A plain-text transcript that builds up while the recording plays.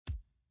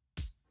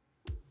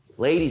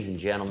Ladies and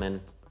gentlemen,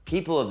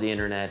 people of the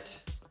internet,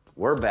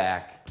 we're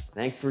back.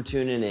 Thanks for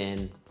tuning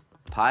in.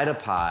 Pie to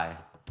Pie,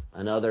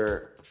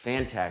 another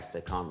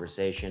fantastic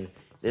conversation.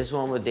 This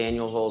one with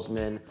Daniel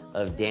Holzman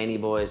of Danny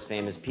Boy's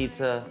Famous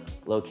Pizza,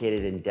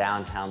 located in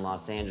downtown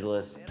Los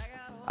Angeles.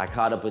 I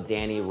caught up with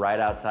Danny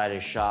right outside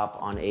his shop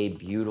on a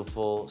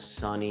beautiful,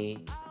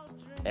 sunny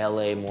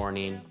LA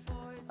morning.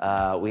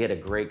 We had a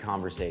great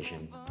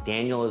conversation.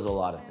 Daniel is a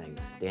lot of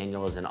things.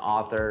 Daniel is an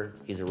author,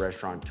 he's a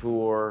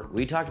restaurateur.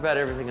 We talked about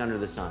everything under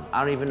the sun.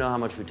 I don't even know how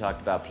much we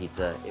talked about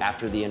pizza.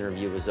 After the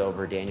interview was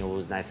over, Daniel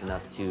was nice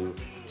enough to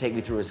take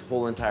me through his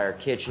whole entire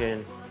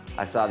kitchen.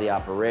 I saw the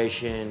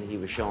operation, he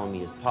was showing me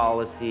his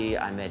policy,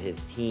 I met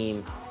his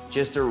team.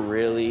 Just a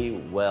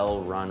really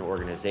well-run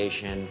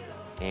organization,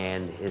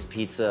 and his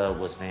pizza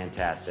was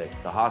fantastic.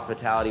 The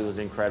hospitality was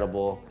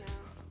incredible,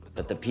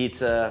 but the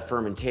pizza,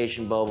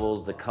 fermentation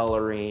bubbles, the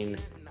coloring,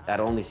 I'd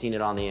only seen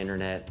it on the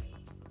internet.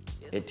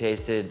 It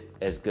tasted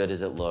as good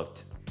as it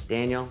looked.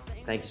 Daniel,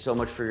 thank you so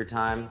much for your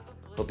time.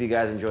 Hope you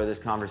guys enjoy this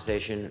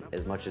conversation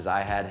as much as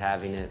I had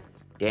having it.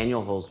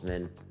 Daniel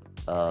Holzman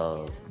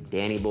of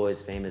Danny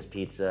Boy's Famous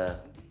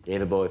Pizza,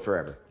 David Bowie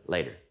forever.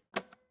 Later.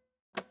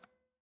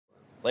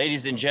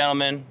 Ladies and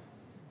gentlemen,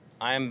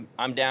 I'm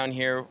down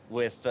here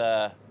with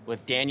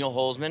Daniel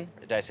Holzman.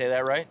 Did I say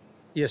that right?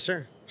 Yes,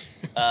 sir.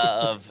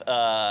 Of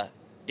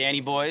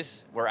Danny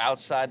Boy's. We're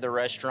outside the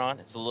restaurant.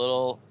 It's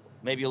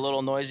maybe a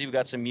little noisy. We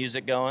got some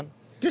music going.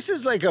 This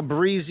is like a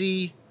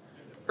breezy,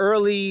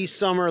 early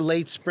summer,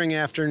 late spring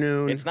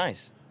afternoon. It's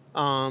nice.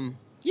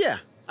 Yeah,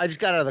 I just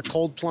got out of the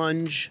cold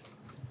plunge.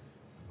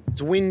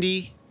 It's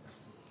windy.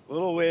 A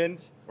little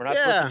wind. We're not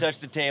supposed to touch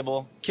the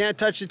table. Can't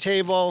touch the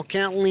table.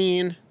 Can't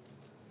lean.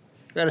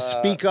 Got to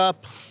speak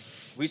up.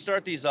 We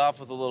start these off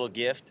with a little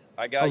gift.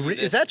 I got you this,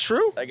 is that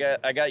true? I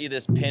got you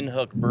this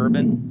Pinhook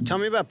bourbon. Tell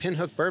me about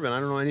Pinhook bourbon. I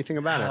don't know anything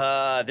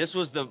about it. This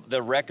was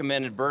the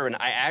recommended bourbon.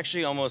 I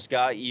actually almost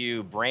got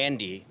you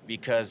brandy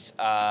because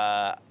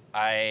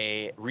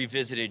I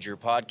revisited your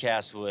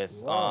podcast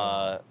with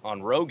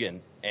on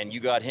Rogan, and you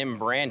got him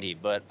brandy.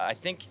 But I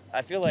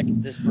feel like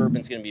this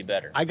bourbon's gonna be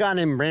better. I got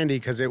him brandy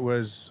because it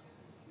was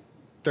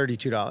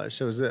 $32.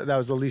 So that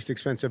was the least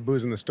expensive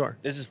booze in the store.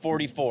 This is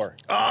 $44.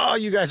 Oh,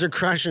 you guys are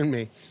crushing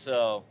me.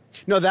 So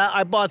no, that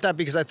I bought that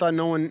because I thought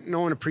no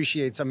one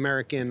appreciates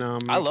American.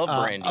 I love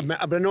brandy,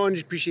 but no one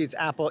appreciates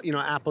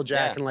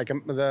Applejack and like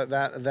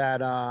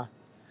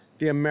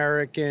the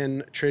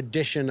American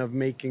tradition of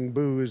making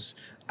booze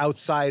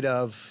outside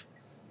of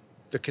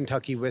the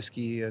Kentucky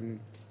whiskey and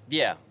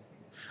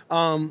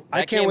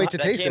I can't wait to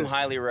taste this. That came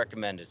highly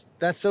recommended.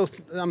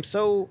 I'm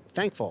so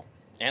thankful.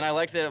 And I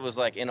like that it was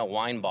like in a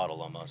wine bottle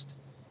almost.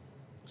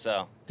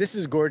 So this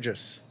is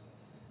gorgeous.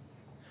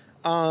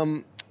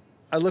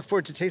 I look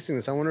forward to tasting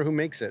this. I wonder who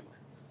makes it.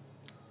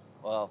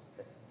 Well,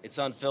 it's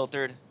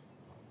unfiltered,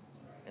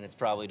 and it's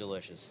probably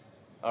delicious.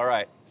 All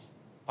right,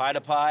 Pie to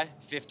Pie,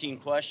 15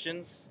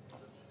 questions.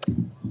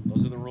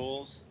 Those are the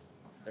rules.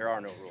 There are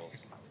no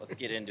rules. Let's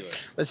get into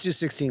it. Let's do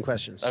 16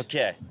 questions.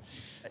 Okay.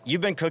 You've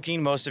been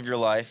cooking most of your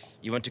life.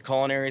 You went to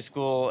culinary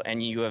school,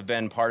 and you have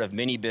been part of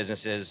many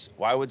businesses.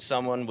 Why would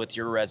someone with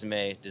your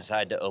resume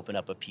decide to open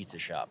up a pizza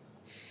shop?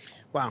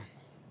 Wow.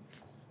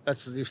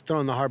 You've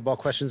thrown the hardball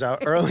questions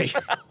out early.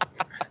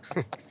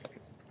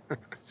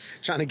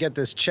 Trying to get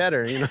this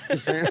cheddar, you know what I'm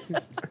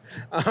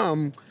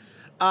saying?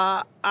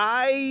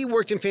 I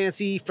worked in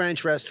fancy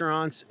French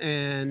restaurants,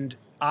 and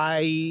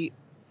I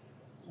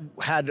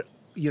had,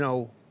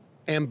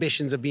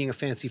 ambitions of being a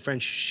fancy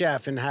French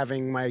chef and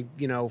having my,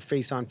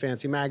 face on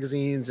fancy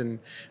magazines and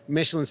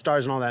Michelin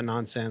stars and all that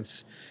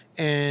nonsense.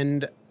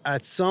 And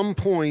at some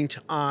point,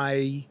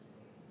 I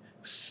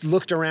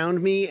looked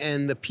around me,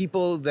 and the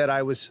people that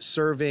I was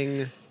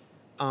serving.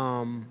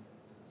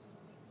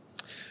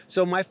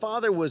 So my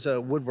father was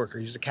a woodworker.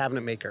 He was a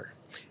cabinet maker.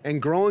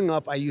 And growing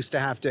up, I used to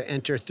have to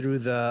enter through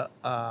the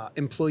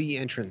employee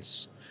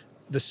entrance,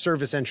 the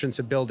service entrance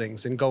of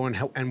buildings, and go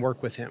and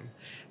work with him.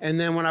 And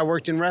then when I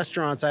worked in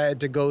restaurants, I had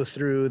to go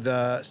through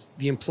the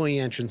employee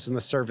entrance and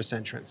the service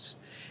entrance.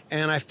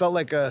 And I felt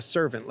like a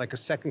servant, like a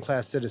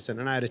second-class citizen,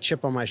 and I had a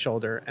chip on my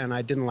shoulder, and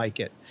I didn't like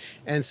it.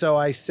 And so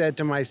I said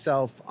to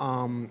myself,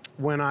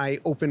 when I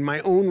open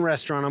my own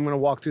restaurant, I'm going to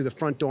walk through the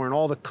front door, and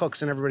all the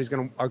cooks and everybody's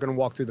are going to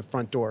walk through the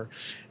front door.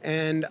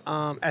 And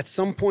at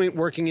some point,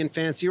 working in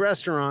fancy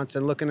restaurants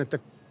and looking at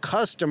the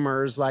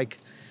customers, like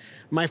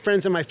my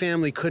friends and my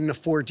family couldn't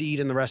afford to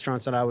eat in the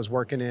restaurants that I was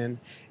working in.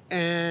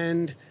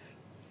 And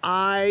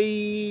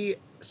I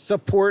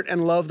support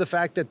and love the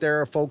fact that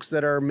there are folks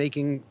that are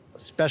making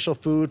special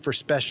food for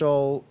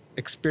special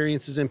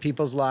experiences in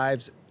people's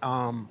lives.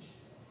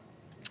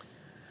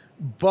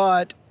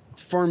 But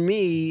for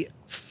me,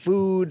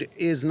 food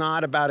is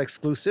not about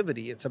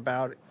exclusivity. It's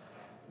about,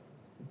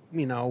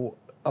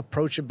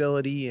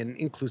 approachability and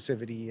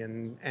inclusivity.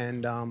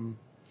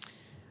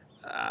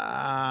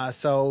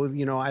 So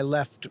I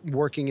left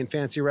working in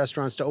fancy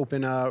restaurants to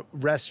open a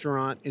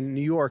restaurant in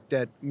New York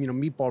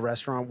meatball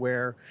restaurant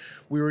where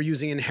we were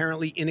using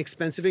inherently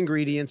inexpensive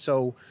ingredients.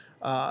 So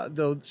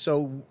though,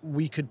 so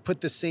we could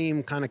put the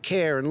same kind of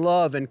care and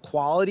love and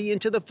quality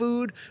into the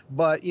food.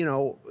 But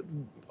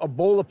a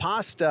bowl of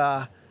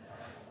pasta.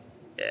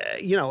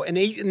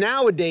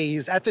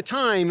 Nowadays, at the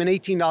time, an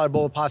 $18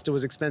 bowl of pasta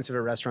was expensive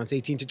at restaurants,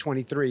 18 to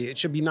 23. It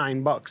should be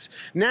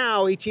 $9.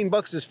 Now,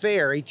 $18 is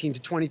fair, 18 to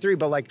 23,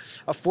 but like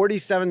a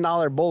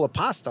 $47 bowl of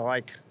pasta,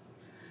 like,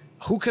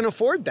 who can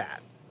afford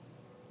that?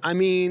 I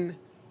mean,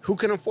 who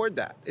can afford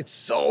that? It's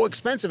so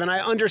expensive. And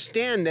I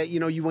understand that,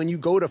 when you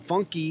go to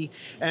Funky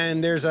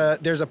and there's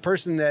a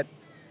person that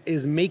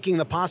is making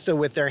the pasta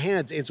with their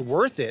hands, it's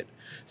worth it.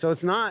 So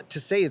it's not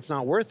to say it's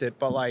not worth it,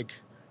 but like,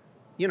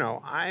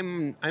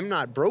 I'm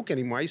not broke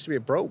anymore. I used to be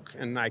broke,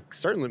 and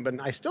but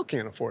I still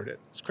can't afford it.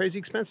 It's crazy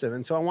expensive.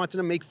 And so I wanted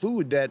to make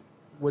food that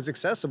was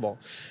accessible.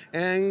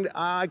 And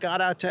I got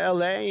out to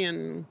LA,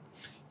 and,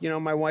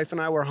 my wife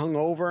and I were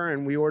hungover,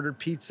 and we ordered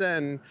pizza.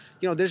 And,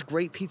 there's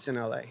great pizza in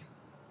LA,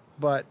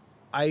 but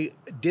I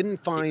didn't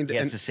find... He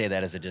has to say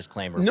that as a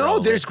disclaimer. No,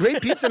 probably. There's great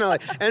pizza in LA.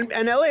 And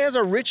LA has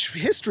a rich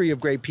history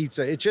of great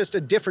pizza. It's just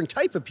a different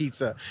type of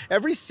pizza.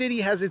 Every city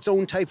has its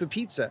own type of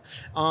pizza.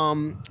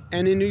 And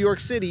in New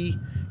York City,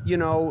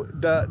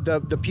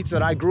 the pizza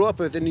that I grew up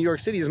with in New York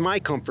City is my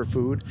comfort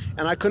food.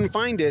 And I couldn't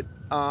find it,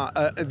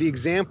 the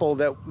example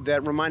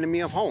that reminded me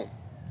of home.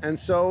 And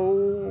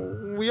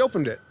so we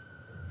opened it.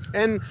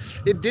 And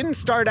it didn't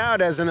start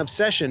out as an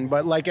obsession,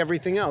 but like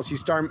everything else, you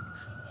start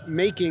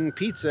making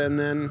pizza and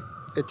then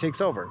it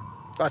takes over.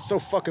 Oh, it's so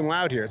fucking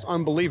loud here. It's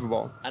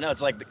unbelievable. I know.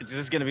 It's like, this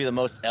is going to be the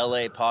most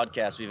LA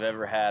podcast we've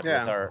ever had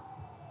with our...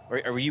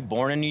 Were you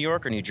born in New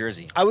York or New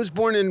Jersey? I was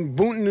born in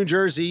Boonton, New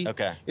Jersey.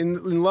 Okay.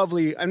 In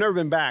lovely... I've never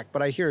been back,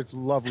 but I hear it's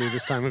lovely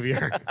this time of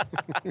year.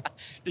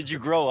 Did you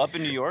grow up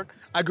in New York?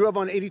 I grew up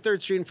on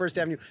 83rd Street and 1st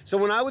Avenue. So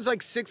when I was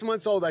like 6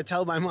 months old, I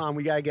tell my mom,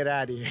 we got to get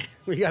out of here.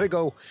 We got to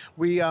go.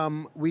 We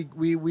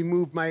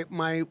moved. My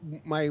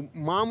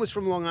mom was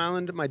from Long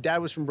Island. My dad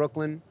was from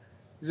Brooklyn.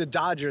 He's a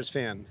Dodgers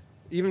fan.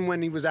 Even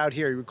when he was out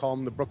here, he would call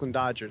them the Brooklyn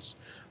Dodgers.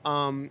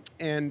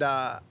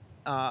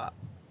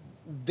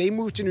 They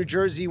moved to New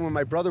Jersey when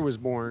my brother was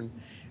born.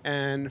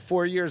 And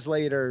 4 years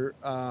later,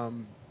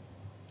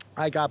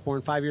 I got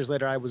born. 5 years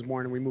later, I was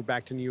born, and we moved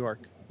back to New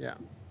York. Yeah.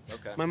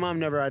 Okay. My mom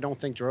never, I don't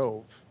think,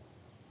 drove.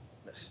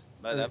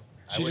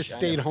 She just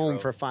stayed home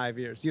for 5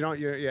 years. You don't,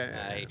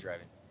 I hate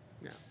driving.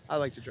 Yeah, I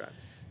like to drive.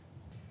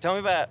 Tell me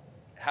about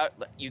how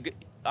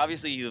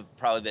obviously you've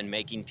probably been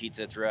making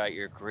pizza throughout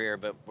your career,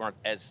 but weren't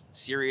as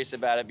serious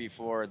about it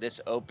before this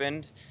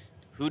opened.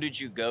 Who did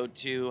you go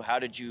to? How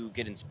did you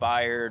get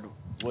inspired?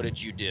 What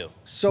did you do?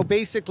 So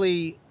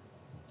basically,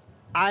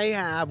 I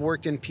have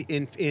worked in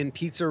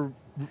pizza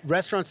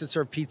restaurants that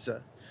serve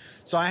pizza.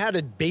 So I had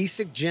a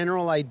basic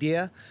general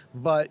idea,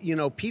 but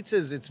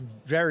pizzas, it's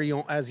very,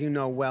 as you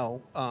know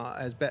well,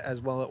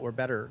 as well or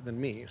better than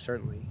me,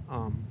 certainly.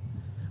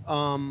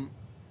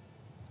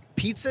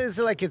 Pizza is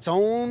like its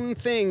own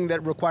thing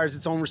that requires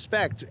its own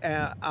respect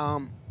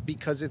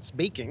because it's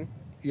baking.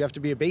 You have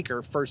to be a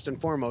baker first and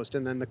foremost,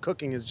 and then the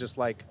cooking is just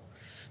like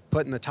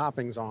putting the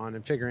toppings on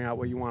and figuring out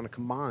what you want to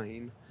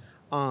combine.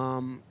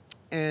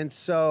 And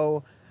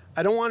so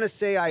I don't want to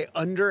say I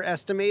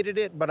underestimated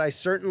it, but I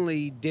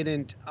certainly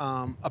didn't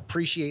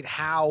appreciate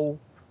how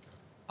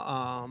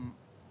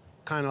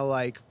kind of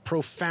like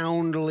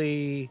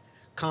profoundly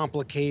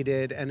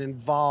complicated and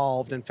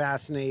involved and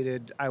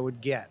fascinated I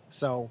would get.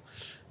 So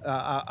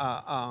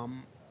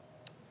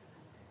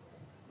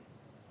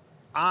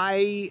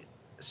I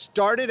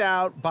started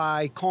out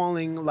by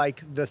calling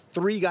like the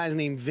three guys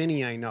named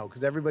Vinny I know,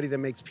 because everybody that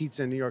makes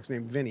pizza in New York's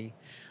named Vinny.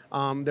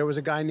 There was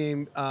a guy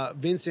named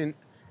Vincent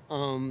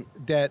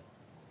that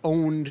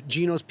owned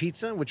Gino's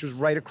Pizza, which was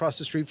right across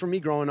the street from me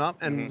growing up,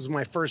 and it was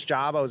my first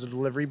job. I was a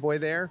delivery boy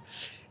there.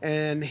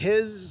 And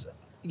his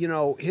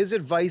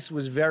advice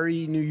was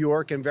very New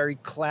York and very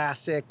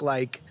classic.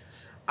 Like,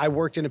 I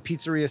worked in a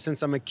pizzeria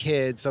since I'm a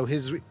kid, so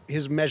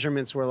his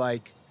measurements were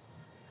like,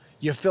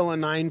 you fill a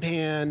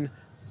 9-pan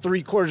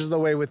 3/4 of the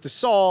way with the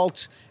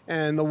salt,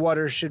 and the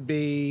water should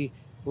be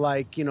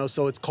like,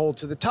 so it's cold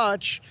to the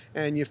touch,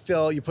 and you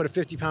put a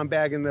 50-pound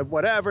bag in the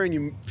whatever, and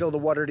you fill the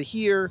water to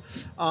here.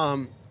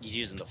 He's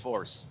using the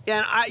force.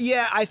 And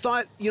I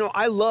thought,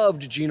 I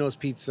loved Gino's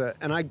Pizza,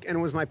 and it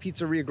was my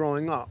pizzeria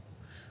growing up.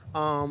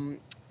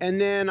 And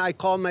then I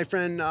called my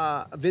friend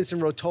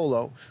Vincent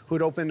Rotolo, who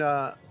had opened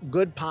a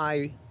Good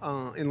Pie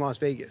in Las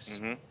Vegas.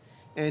 Mm-hmm.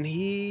 And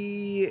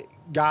he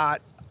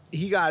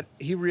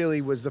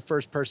really was the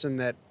first person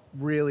that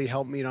really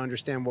helped me to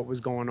understand what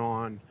was going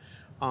on,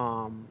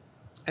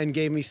 and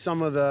gave me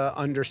some of the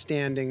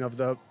understanding of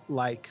the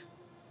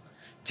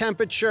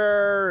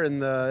temperature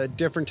and the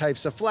different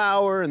types of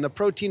flour and the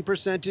protein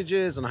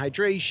percentages and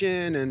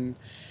hydration and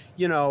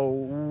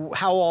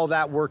how all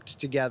that worked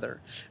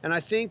together. And I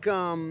think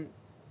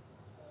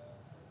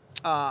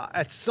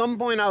at some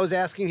point I was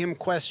asking him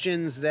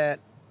questions that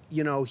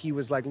he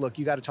was like, look,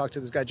 you got to talk to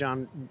this guy,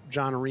 John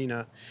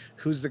Arena,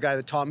 who's the guy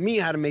that taught me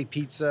how to make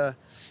pizza.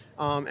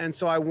 And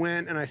so I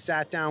went and I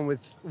sat down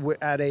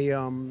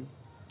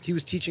he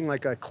was teaching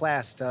like a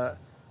class to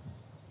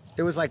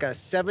It was like a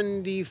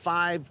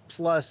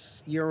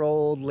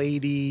 75-plus-year-old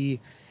lady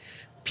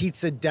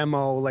pizza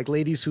demo, like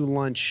Ladies Who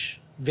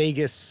Lunch,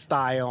 Vegas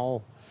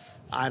style.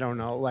 I don't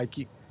know,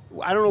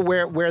 I don't know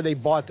where they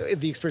bought the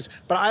experience,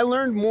 but I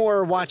learned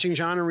more watching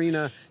John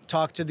Arena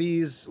talk to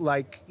these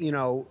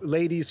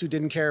ladies who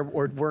didn't care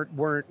or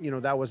weren't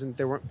that wasn't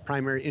their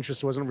primary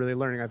interest. Wasn't really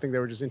learning. I think they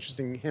were just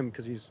interested in him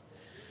because he's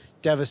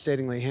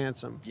devastatingly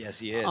handsome. Yes,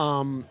 he is.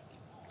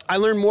 I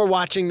learned more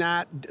watching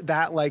that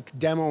like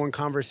demo and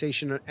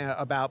conversation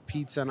about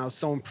pizza, and I was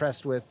so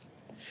impressed with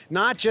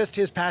not just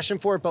his passion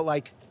for it,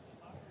 but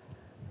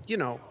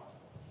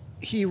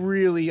he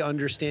really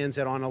understands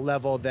it on a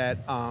level that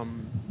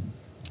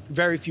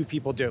very few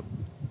people do.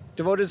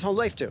 Devoted his whole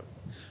life to.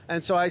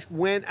 And so I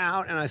went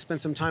out and I spent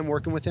some time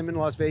working with him in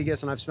Las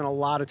Vegas, and I've spent a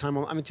lot of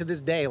time to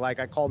this day, I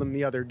called him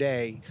the other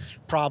day,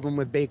 problem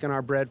with baking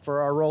our bread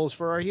for our rolls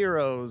for our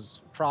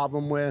heroes,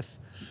 problem with,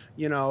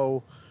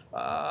 the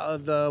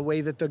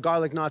way that the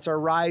garlic knots are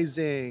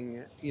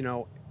rising,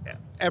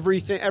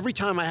 everything. Every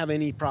time I have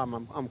any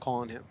problem, I'm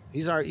calling him.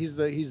 He's the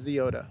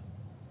Yoda.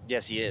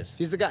 Yes, he is.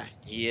 He's the guy.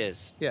 He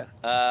is. Yeah.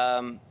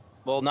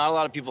 Well, not a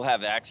lot of people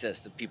have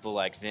access to people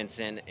like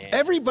Vincent. And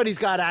Everybody's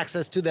got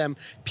access to them.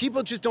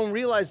 People just don't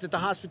realize that the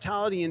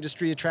hospitality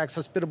industry attracts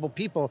hospitable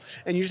people,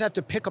 and you just have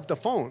to pick up the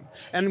phone.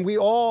 And we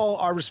all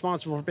are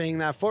responsible for paying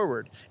that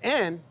forward.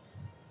 And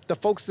the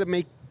folks that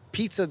make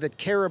pizza that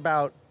care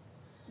about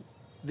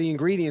the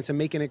ingredients and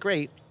making it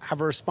great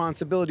have a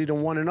responsibility to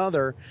one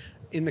another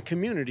in the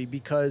community,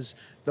 because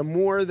the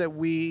more that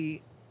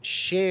we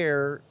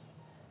share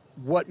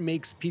what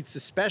makes pizza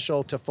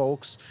special to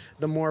folks,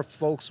 the more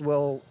folks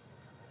will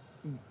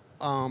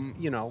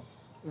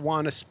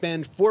want to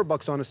spend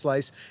 $4 on a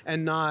slice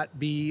and not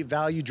be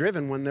value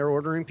driven when they're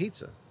ordering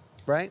pizza,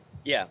 right?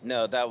 Yeah,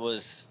 no, that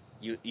was,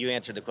 you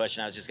answered the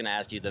question. I was just going to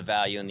ask you the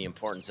value and the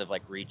importance of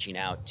reaching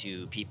out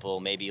to people,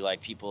 maybe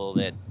people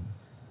that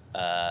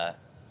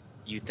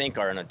you think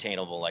are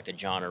unattainable, like a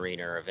John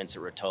Arena or a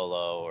Vincent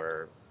Rotolo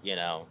or,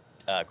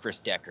 Chris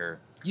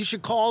Decker. You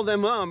should call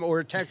them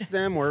or text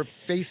them or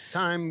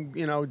FaceTime,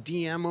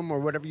 DM them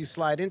or whatever you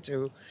slide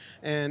into.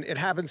 And it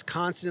happens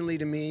constantly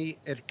to me.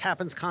 It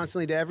happens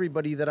constantly to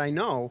everybody that I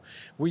know.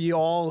 We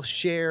all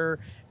share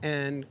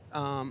and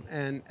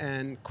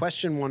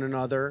question one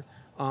another.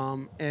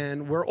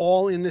 And we're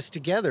all in this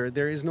together.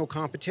 There is no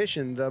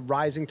competition. The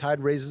rising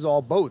tide raises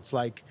all boats.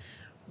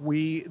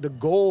 The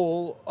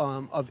goal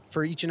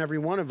for each and every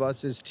one of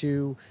us is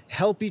to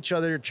help each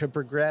other to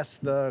progress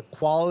the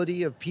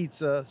quality of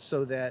pizza,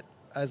 so that,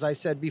 as I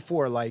said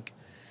before,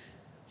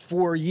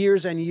 for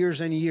years and years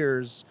and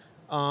years,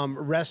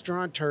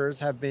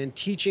 restaurateurs have been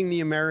teaching the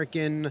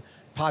American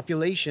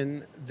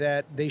population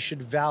that they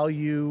should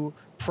value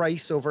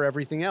price over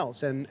everything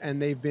else.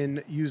 And they've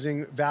been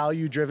using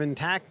value-driven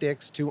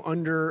tactics to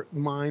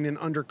undermine and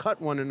undercut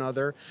one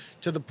another,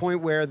 to the point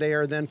where they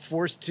are then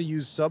forced to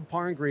use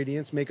subpar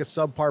ingredients, make a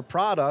subpar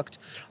product,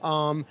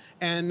 and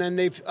then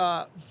they've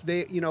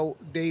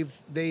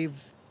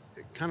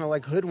kind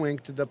of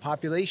hoodwinked the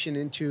population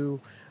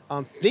into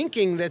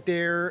thinking that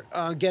they're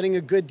getting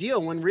a good deal,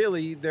 when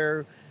really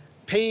they're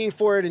paying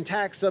for it in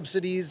tax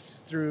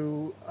subsidies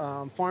through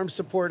farm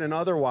support and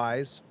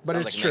otherwise. But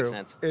Sounds it's like it true.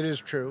 makes sense. It is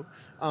true.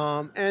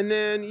 And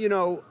then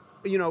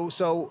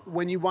so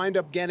when you wind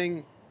up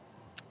getting,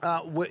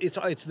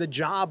 it's the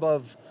job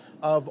of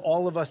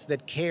all of us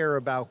that care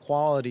about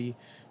quality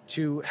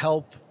to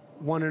help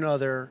one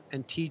another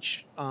and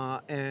teach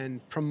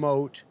and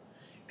promote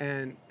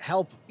and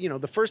help.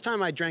 The first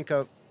time I drank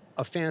a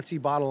fancy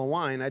bottle of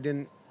wine, I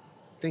didn't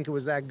think it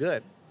was that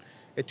good.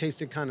 It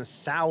tasted kind of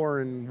sour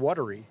and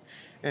watery.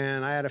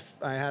 And I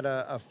had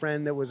a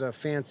friend that was a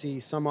fancy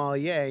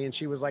sommelier, and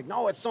she was like,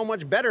 "No, it's so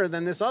much better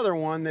than this other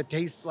one that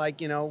tastes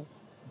like,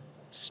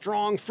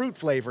 strong fruit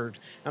flavored."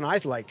 And I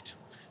liked,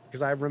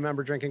 because I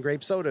remember drinking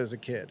grape soda as a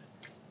kid.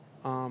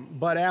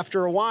 But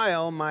after a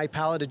while, my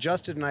palate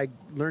adjusted, and I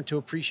learned to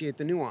appreciate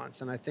the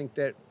nuance. And I think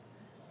that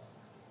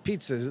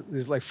pizza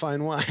is like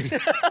fine wine.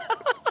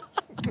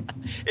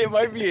 It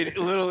might be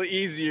a little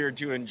easier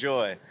to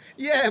enjoy.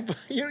 Yeah, but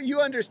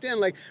you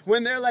understand,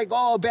 when they're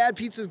oh, bad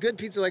pizza is good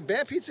pizza,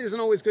 bad pizza isn't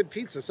always good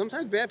pizza.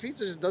 Sometimes bad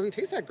pizza just doesn't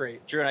taste that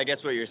great. True, and I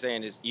guess what you're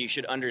saying is you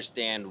should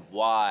understand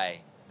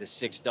why the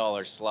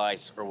 $6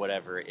 slice or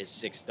whatever is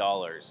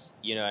 $6.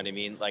 You know what I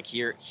mean? I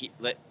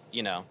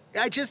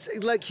just,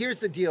 here's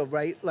the deal,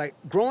 right?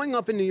 Growing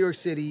up in New York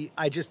City,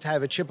 I just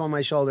have a chip on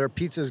my shoulder.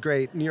 Pizza's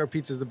great. New York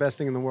pizza is the best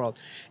thing in the world.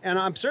 And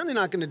I'm certainly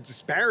not going to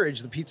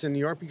disparage the pizza in New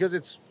York, because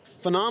it's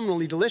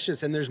phenomenally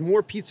delicious. And there's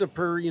more pizza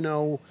per,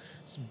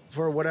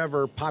 for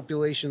whatever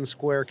population,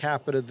 square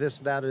capita, this,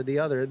 that, or the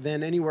other,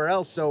 than anywhere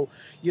else. So,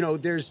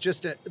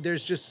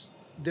 there's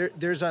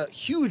a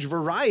huge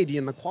variety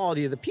in the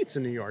quality of the pizza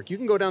in New York. You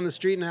can go down the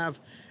street and have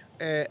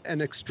an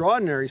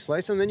extraordinary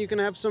slice, and then you can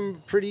have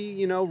some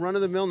pretty,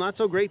 run-of-the-mill,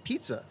 not-so-great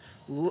pizza.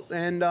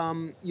 And,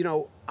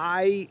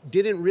 I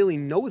didn't really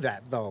know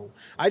that, though.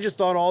 I just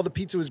thought all the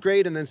pizza was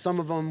great, and then some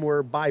of them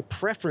were by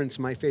preference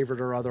my favorite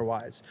or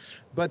otherwise.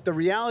 But the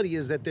reality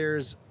is that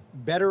there's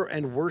better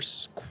and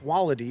worse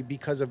quality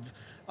because of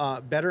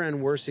better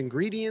and worse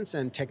ingredients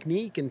and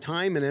technique and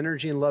time and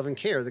energy and love and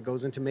care that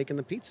goes into making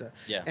the pizza.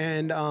 Yeah.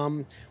 And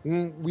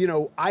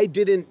I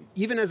didn't,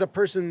 even as a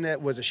person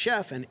that was a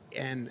chef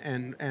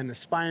and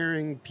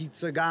aspiring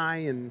pizza guy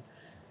and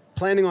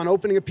planning on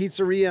opening a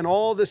pizzeria and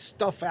all this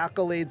stuff,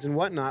 accolades and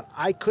whatnot,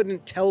 I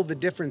couldn't tell the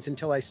difference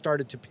until I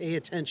started to pay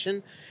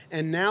attention.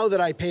 And now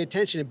that I pay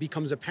attention, it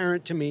becomes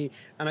apparent to me,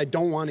 and I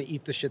don't want to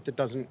eat the shit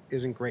that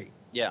isn't great.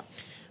 Yeah.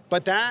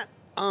 But that,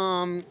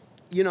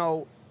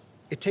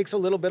 it takes a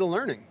little bit of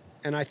learning.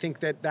 And I think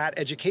that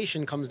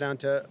education comes down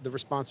to the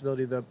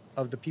responsibility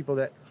of the people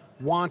that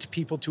want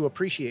people to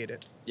appreciate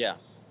it. Yeah.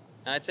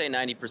 And I'd say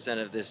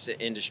 90% of this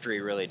industry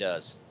really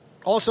does.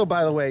 Also,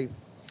 by the way,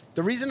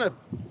 the reason a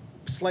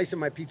slice in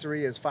my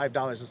pizzeria is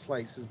 $5 a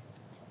slice is,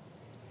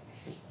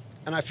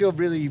 and I feel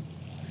really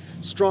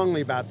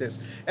strongly about this.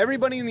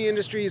 Everybody in the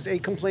industry is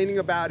complaining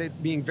about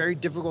it being very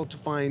difficult to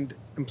find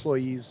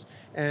employees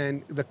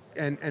and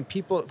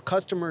people,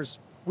 customers.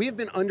 We have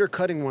been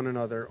undercutting one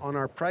another on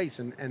our price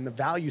and the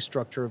value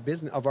structure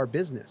of our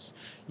business.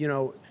 You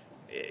know,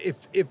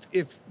 if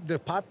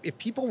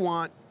people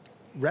want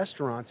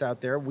restaurants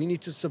out there, we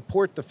need to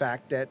support the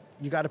fact that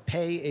you got to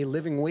pay a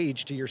living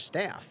wage to your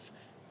staff.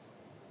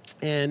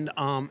 And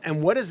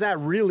what does that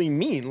really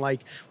mean?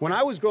 Like when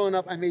I was growing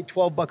up, I made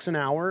 $12 an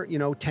hour.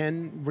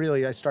 10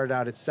 really. I started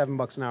out at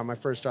 $7 an hour. My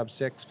first job,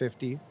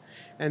 $6.50,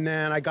 and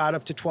then I got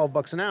up to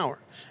 $12 an hour.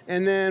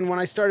 And then when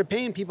I started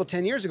paying people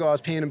 10 years ago, I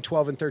was paying them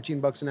 $12 and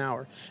 $13 an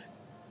hour.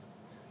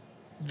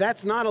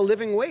 That's not a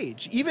living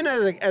wage. Even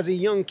as a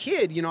young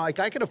kid, I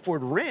could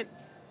afford rent,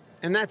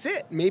 and that's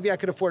it. Maybe I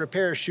could afford a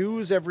pair of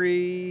shoes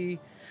every,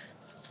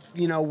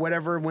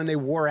 whatever, when they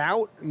wore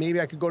out.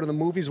 Maybe I could go to the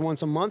movies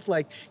once a month.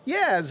 You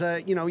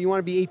want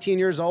to be 18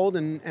 years old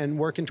and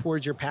working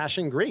towards your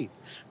passion, great.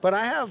 But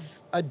I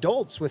have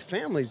adults with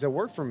families that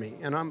work for me,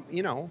 and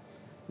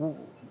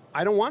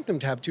I don't want them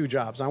to have two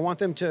jobs. I want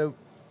them to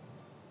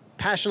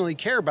passionately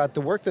care about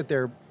the work that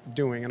they're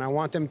doing, and I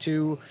want them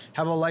to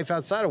have a life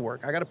outside of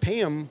work. I got to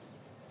pay them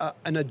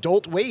an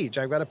adult wage.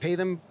 I've got to pay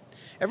them.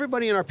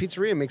 Everybody in our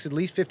pizzeria makes at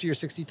least $50,000 or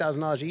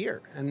 $60,000 a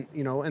year, and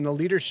the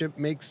leadership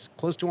makes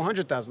close to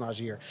 $100,000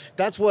 a year.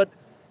 That's what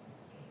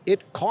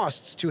it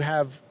costs to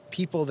have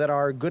people that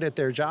are good at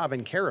their job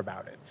and care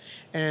about it.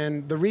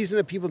 And the reason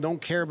that people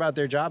don't care about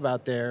their job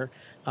out there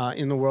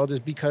in the world is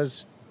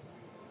because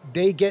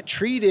they get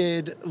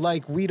treated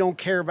like we don't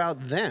care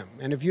about them.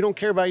 And if you don't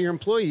care about your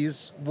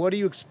employees, what do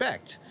you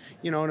expect?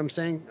 You know what I'm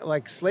saying?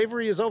 Like,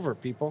 slavery is over,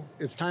 people.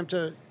 It's time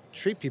to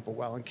treat people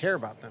well and care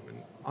about them.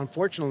 And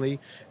unfortunately,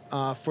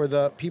 for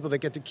the people that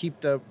get to keep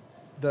the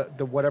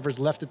whatever's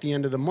left at the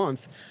end of the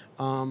month,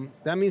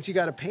 that means you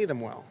got to pay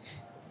them well.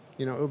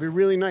 It would be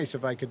really nice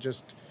if I could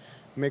just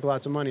make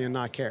lots of money and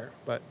not care.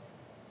 But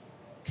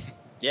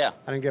yeah,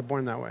 I didn't get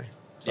born that way.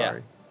 Sorry.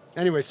 Yeah.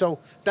 Anyway, so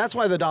that's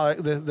why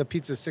the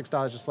pizza is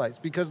 $6 a slice,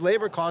 because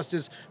labor cost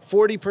is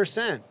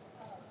 40%.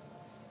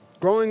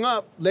 Growing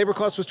up, labor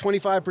cost was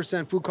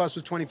 25%, food cost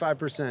was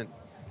 25%.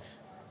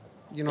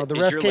 The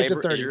rest came to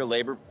 30%. Is your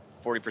labor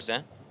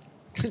 40%?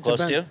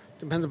 Close to?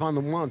 Depends upon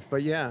the month,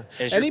 but yeah.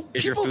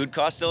 Is your food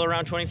cost still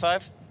around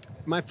 25?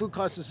 My food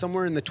cost is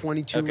somewhere in the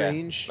 22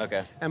 range.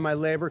 Okay. And my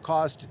labor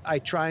cost, I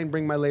try and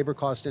bring my labor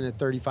cost in at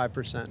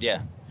 35%.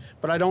 Yeah.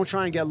 But I don't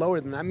try and get lower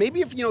than that.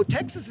 Maybe if,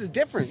 Texas is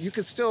different. You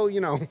could still,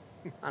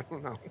 I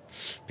don't know,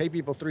 pay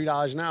people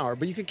 $3 an hour,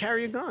 but you could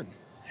carry a gun.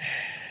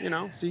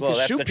 So you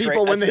can shoot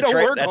people when they don't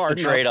work hard enough.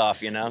 That's the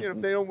trade-off, If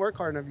they don't work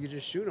hard enough, you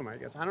just shoot them, I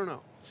guess. I don't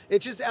know.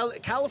 It's just,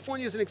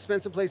 California is an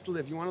expensive place to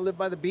live. You want to live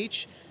by the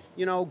beach?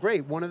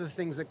 Great. One of the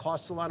things that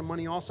costs a lot of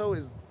money also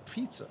is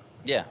pizza.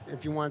 Yeah.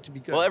 If you want it to be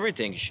good. Well,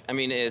 everything,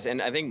 is,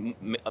 and I think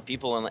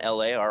people in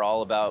LA are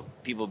all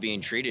about people being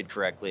treated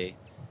correctly.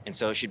 And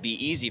so it should be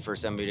easy for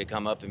somebody to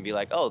come up and be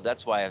like, oh,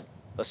 that's why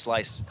a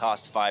slice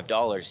costs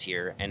 $5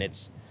 here, and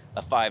it's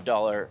a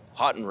 $5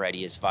 hot and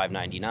ready is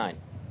 $5.99.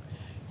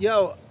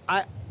 Yo,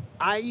 I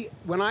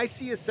when I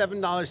see a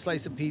 $7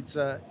 slice of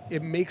pizza,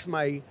 it makes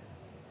it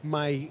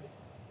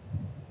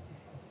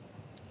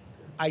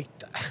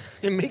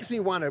makes me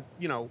want to,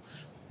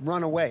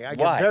 run away.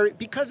 Why?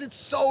 Because it's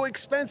so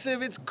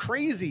expensive. It's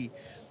crazy.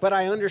 But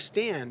I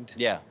understand.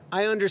 Yeah.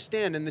 I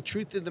understand. And the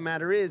truth of the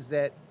matter is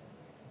that,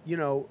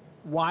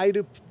 why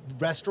do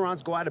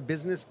restaurants go out of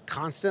business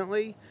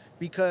constantly?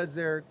 Because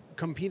they're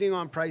competing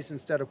on price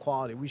instead of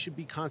quality. We should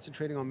be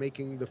concentrating on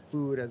making the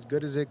food as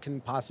good as it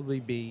can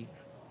possibly be,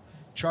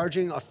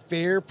 charging a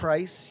fair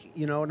price,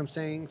 you know what I'm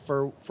saying,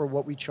 for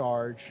what we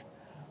charge.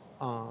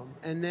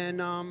 And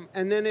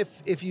then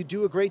if you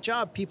do a great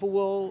job, people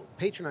will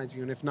patronize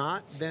you, and if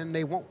not, then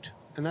they won't.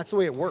 And that's the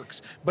way it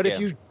works. But if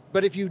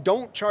you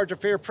don't charge a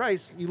fair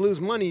price, you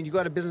lose money and you go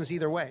out of business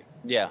either way.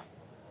 Yeah.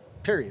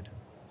 Period.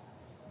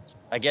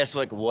 I guess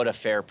what a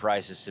fair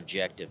price is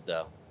subjective,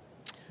 though.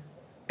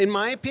 In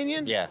my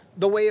opinion, Yeah.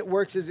 the way it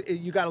works is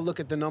you got to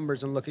look at the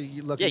numbers and look at You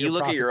your look at your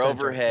profit center,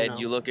 overhead, know?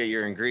 you look at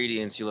your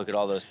ingredients, you look at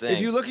all those things.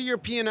 If you look at your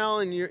P&L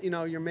and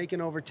you're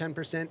making over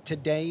 10%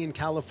 today in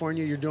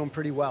California, you're doing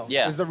pretty well.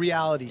 Yeah. Is the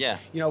reality. Yeah.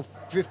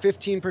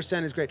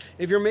 15% is great.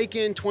 If you're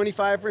making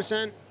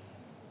 25%,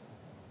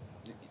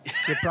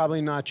 you're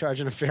probably not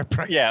charging a fair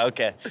price. Yeah,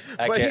 okay.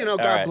 But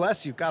God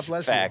bless you. God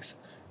bless you. Facts.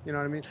 You know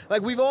what I mean?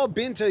 Like we've all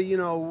been to,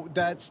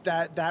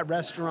 that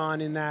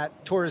restaurant in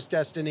that tourist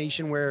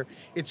destination where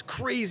it's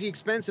crazy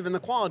expensive and the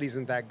quality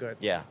isn't that good.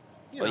 Yeah.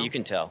 You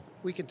can tell.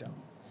 We can tell.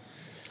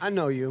 I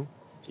know you.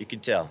 You can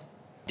tell.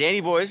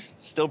 Danny Boys,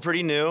 still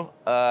pretty new.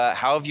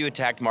 How have you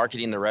attacked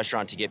marketing the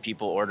restaurant to get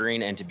people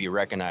ordering and to be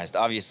recognized?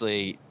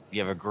 Obviously, you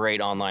have a great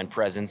online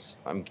presence.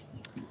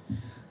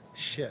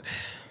 Shit.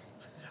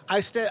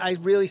 I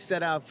really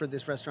set out for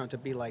this restaurant to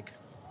be like,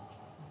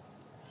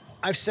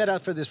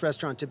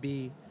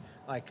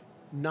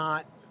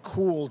 not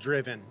cool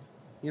driven.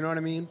 You know what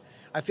I mean?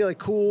 I feel like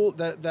cool,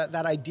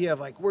 that idea of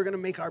like, we're going to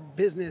make our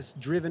business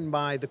driven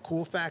by the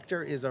cool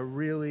factor is a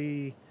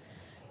really,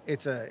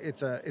 it's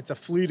a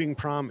fleeting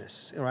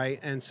promise, right?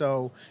 And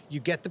so you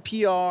get the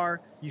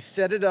PR, you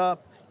set it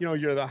up,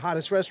 you're the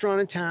hottest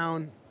restaurant in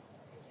town,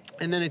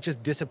 and then it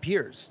just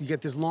disappears. You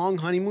get this long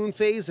honeymoon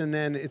phase, and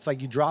then it's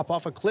like you drop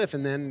off a cliff,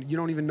 and then you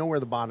don't even know where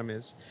the bottom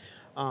is.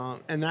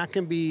 And that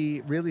can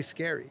be really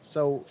scary.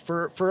 So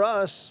for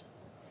us,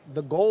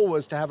 the goal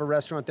was to have a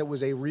restaurant that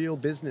was a real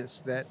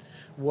business, that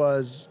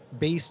was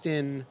based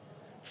in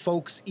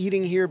folks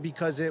eating here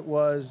because it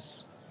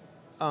was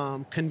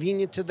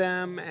convenient to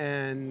them,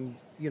 and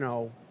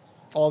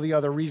all the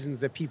other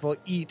reasons that people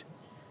eat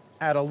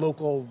at a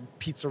local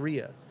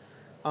pizzeria.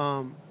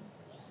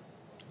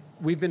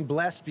 We've been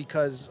blessed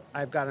because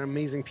I've got an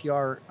amazing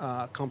PR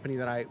company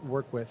that I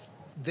work with.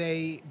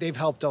 They've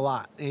helped a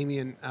lot. Amy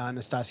and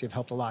Anastasia have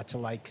helped a lot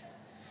to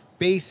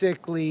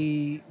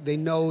basically, they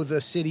know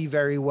the city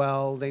very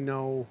well. They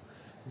know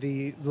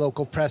the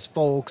local press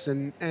folks,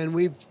 and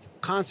we've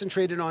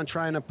concentrated on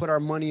trying to put our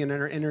money and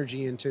our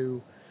energy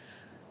into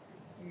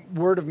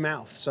word of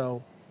mouth.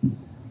 So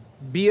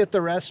be at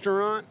the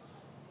restaurant,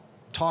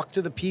 talk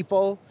to the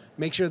people,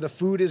 make sure the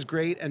food is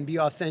great, and be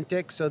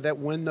authentic so that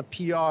when the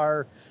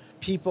PR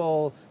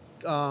people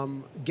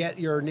get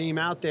your name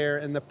out there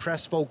and the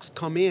press folks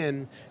come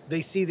in,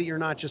 they see that you're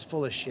not just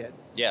full of shit.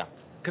 Yeah.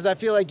 Because I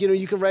feel like,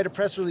 you can write a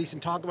press release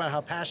and talk about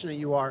how passionate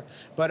you are,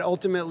 but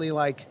ultimately,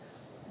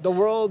 the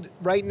world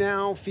right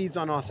now feeds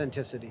on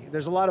authenticity.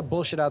 There's a lot of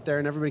bullshit out there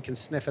and everybody can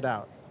sniff it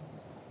out.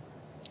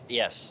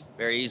 Yes,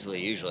 very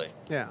easily, usually.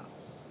 Yeah.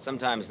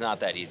 Sometimes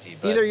not that easy.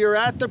 But Either you're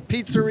at the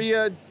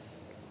pizzeria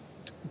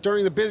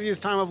during the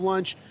busiest time of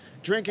lunch,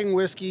 drinking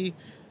whiskey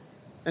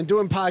and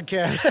doing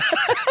podcasts.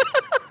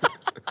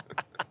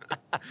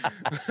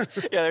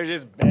 Yeah, they're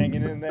just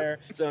banging in there.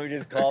 Someone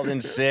just called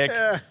in sick.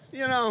 Yeah,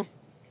 you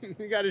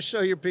got to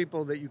show your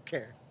people that you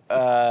care.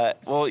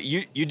 Well,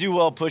 you do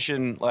well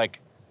pushing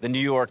the New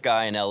York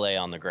guy in LA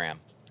on the gram.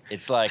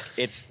 It's like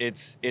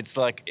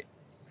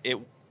it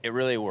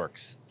really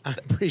works. I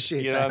appreciate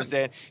that. You know what I'm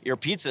saying? Your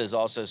pizzas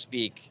also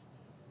speak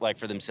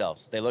for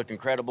themselves. They look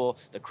incredible.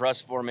 The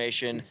crust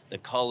formation, the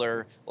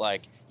color,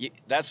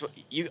 that's what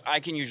I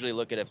can usually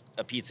look at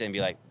a pizza and be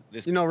like,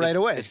 right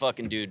away. This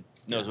fucking dude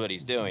knows what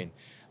he's doing.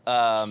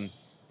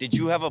 Did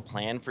you have a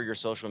plan for your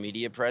social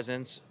media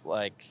presence?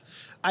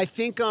 I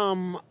think,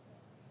 I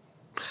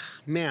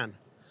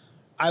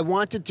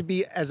wanted to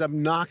be as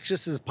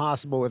obnoxious as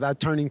possible without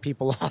turning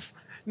people off.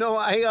 No,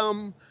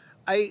 I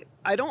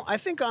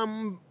think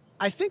I'm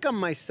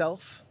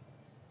myself.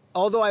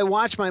 Although I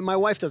watch my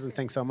wife doesn't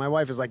think so. My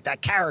wife is like,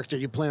 that character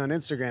you play on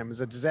Instagram is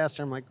a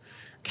disaster. I'm like,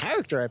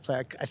 character I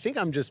play? I think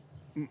I'm just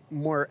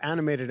more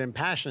animated and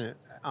passionate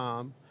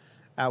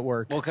at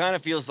work. Well, it kind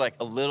of feels like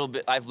a little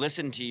bit. I've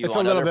listened to you It's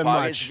on a little other bit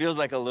podcasts. much. It feels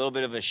like a little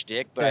bit of a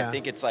shtick, but Yeah. I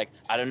think it's I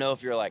don't know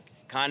if you're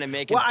kind of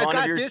making Well, I fun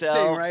got of yourself.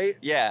 this thing, right?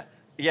 Yeah,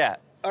 yeah.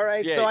 All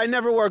right, Yeah. so I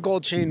never wore a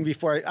gold chain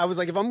before. I was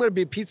like, if I'm going to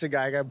be a pizza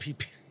guy, I got to be.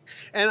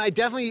 And I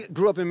definitely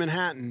grew up in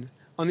Manhattan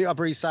on the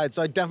Upper East Side,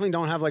 so I definitely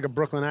don't have a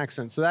Brooklyn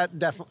accent. So that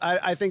definitely,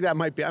 I think that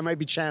I might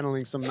be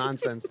channeling some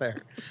nonsense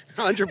there,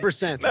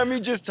 100%. I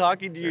mean, just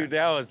talking to you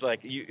now is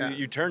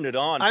you turned it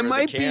on. I for the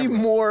might be camera.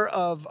 more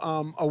of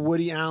a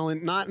Woody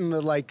Allen, not in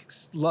the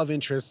love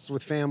interests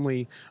with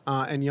family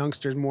and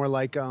youngsters, more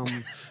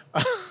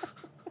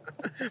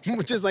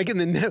just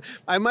in the.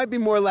 I might be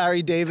more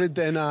Larry David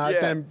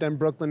than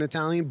Brooklyn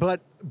Italian,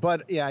 but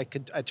yeah, I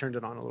turned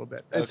it on a little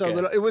bit. It's a Okay.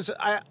 little. It was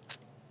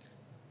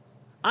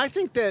I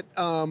think that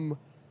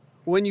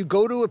when you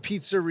go to a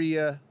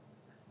pizzeria,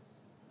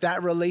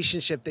 that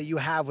relationship that you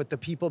have with the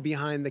people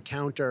behind the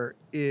counter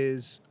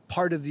is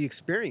part of the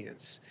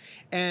experience.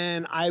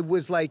 And I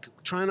was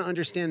trying to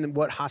understand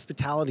what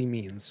hospitality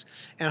means.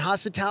 And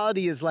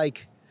hospitality is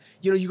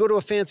you go to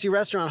a fancy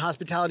restaurant,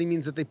 hospitality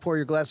means that they pour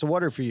your glass of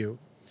water for you.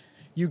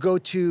 You go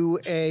to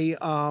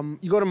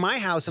my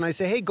house and I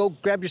say, hey, go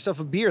grab yourself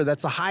a beer.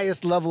 That's the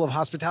highest level of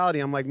hospitality.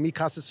 I'm like, mi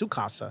casa, su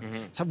casa.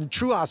 Mm-hmm. It's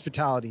true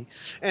hospitality.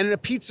 And in a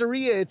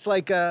pizzeria,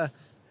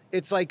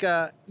 it's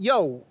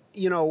yo,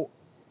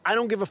 I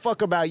don't give a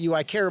fuck about you.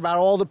 I care about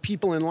all the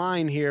people in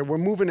line here. We're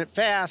moving it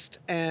fast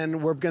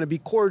and we're going to be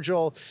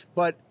cordial,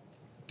 but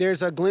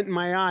there's a glint in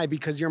my eye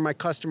because you're my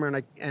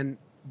customer and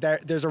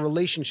there's a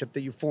relationship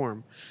that you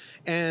form.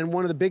 And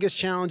one of the biggest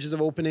challenges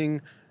of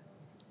opening,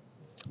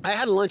 I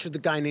had lunch with a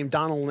guy named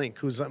Donald Link,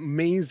 who's an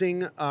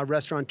amazing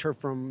restaurateur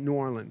from New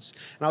Orleans.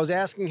 And I was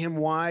asking him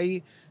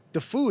why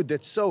the food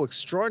that's so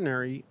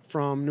extraordinary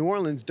from New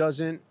Orleans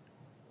doesn't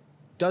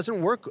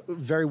work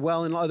very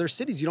well in other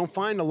cities. You don't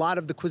find a lot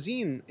of the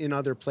cuisine in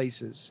other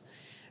places.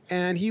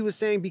 And he was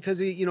saying because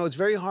it's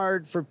very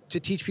hard to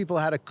teach people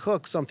how to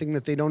cook something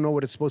that they don't know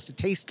what it's supposed to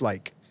taste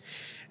like.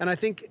 And I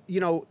think,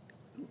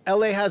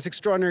 LA has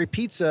extraordinary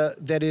pizza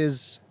that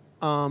is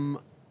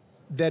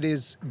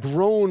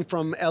grown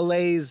from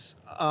LA's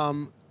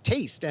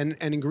taste and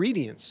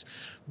ingredients.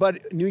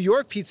 But New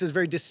York pizza is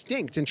very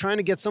distinct, and trying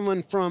to get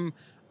someone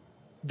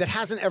that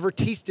hasn't ever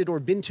tasted or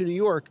been to New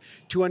York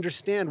to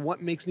understand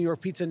what makes New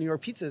York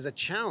pizza is a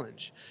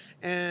challenge.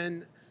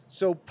 And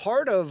so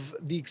part of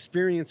the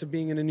experience of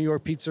being in a New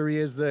York pizzeria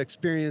is the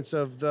experience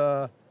of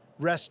the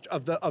rest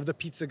of the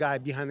pizza guy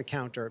behind the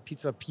counter,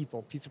 pizza guy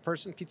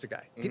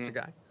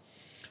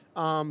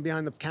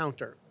behind the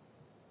counter.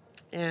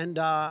 And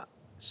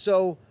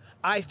so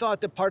I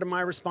thought that part of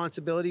my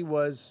responsibility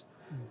was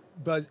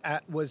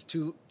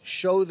to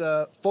show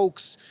the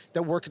folks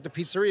that work at the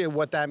pizzeria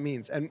what that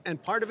means.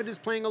 And part of it is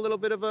playing a little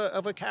bit of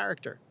a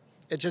character.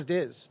 It just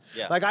is.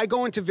 Yeah. Like I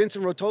go into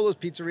Vincent Rotolo's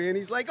pizzeria and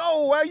he's like,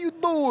 "Oh, how you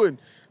doing?"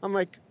 I'm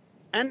like,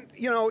 and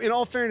in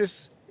all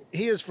fairness,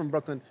 he is from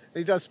Brooklyn and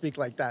he does speak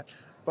like that.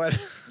 But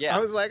I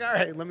was like, all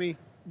right,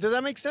 does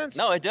that make sense?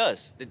 No, it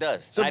does. It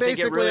does. So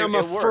basically, I'm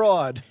a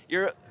fraud.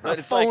 You're a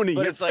phony.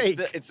 But it's fake.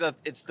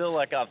 it's still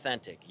like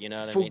authentic. You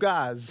know what I mean?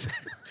 Fugaz.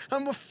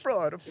 I'm a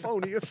fraud, a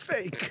phony, a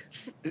fake.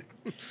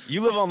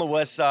 You live on the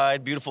west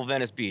side, beautiful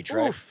Venice Beach,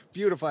 right? Oof,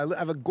 beautiful. I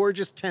have a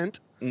gorgeous tent.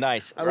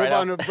 Nice. I live right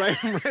on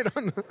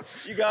the.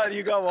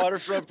 You got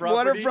waterfront property.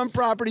 Waterfront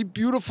property,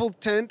 beautiful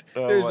tent.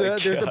 Oh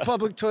there's a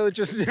public toilet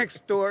just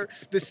next door.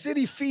 The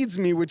city feeds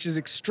me, which is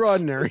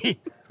extraordinary.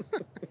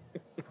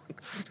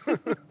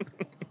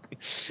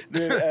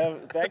 Dude,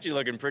 it's actually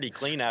looking pretty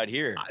clean out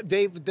here.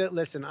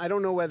 Listen. I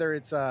don't know whether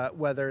it's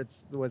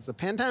the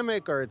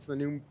pandemic or it's the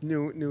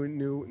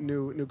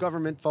new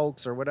government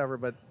folks or whatever,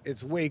 but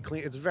it's way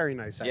clean. It's very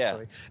nice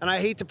actually. Yeah. And I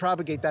hate to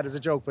propagate that as a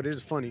joke, but it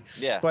is funny.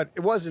 Yeah. But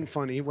it wasn't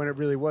funny when it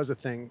really was a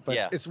thing. But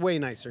it's way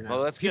nicer now.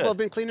 Well, that's People good. have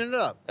been cleaning it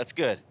up. That's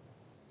good.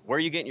 Where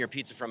are you getting your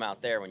pizza from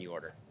out there when you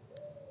order?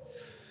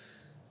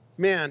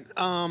 Man,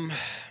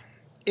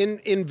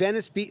 in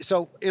Venice Beach.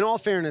 So in all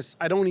fairness,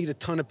 I don't eat a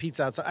ton of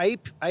pizza outside. I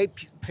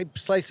eat a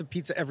slice of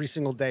pizza every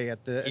single day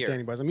at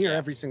Danny Boy's. I'm here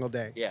every single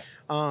day. Yeah.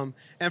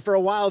 And for a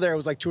while there, it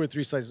was like 2 or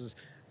 3 slices.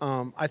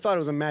 I thought it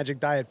was a magic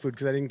diet food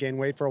because I didn't gain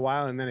weight for a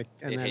while, and then it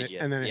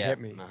hit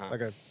me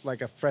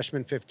like a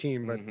freshman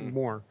 15, but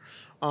more.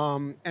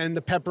 And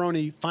the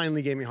pepperoni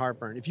finally gave me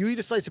heartburn. If you eat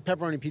a slice of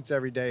pepperoni pizza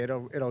every day,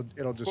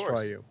 it'll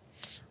destroy you.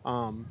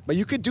 But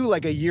you could do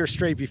like a year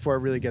straight before it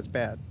really gets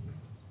bad.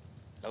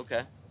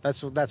 Okay.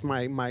 That's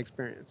my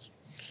experience.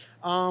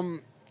 I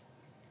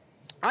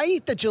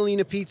eat the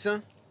Gelina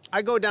pizza.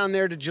 I go down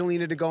there to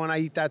Gelina to go and I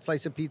eat that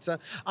slice of pizza.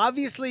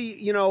 Obviously,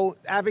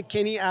 Abbott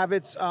Kinney,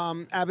 Abbott's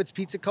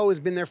Pizza Co. has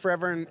been there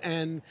forever,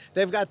 and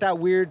they've got that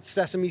weird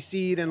sesame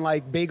seed and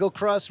like bagel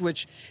crust,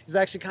 which is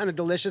actually kind of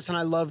delicious, and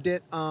I loved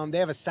it. They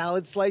have a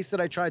salad slice that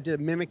I tried to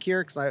mimic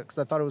here because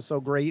I thought it was so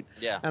great.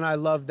 Yeah. And I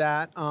love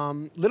that.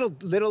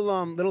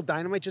 Little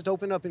Dynamite just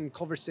opened up in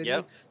Culver City.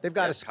 Yep. They've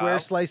got a square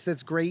slice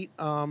that's great.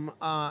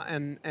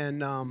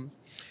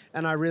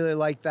 And I really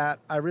like that.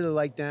 I really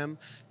like them.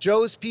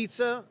 Joe's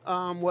Pizza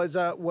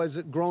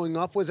was growing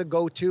up was a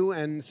go-to,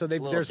 and so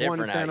there's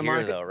one in Santa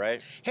Monica. Here, though,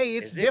 right? Hey,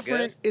 it's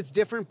different. It's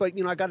different, but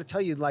I got to tell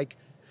you, like,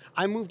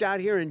 I moved out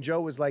here, and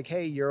Joe was like,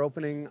 "Hey, you're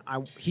opening."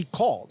 He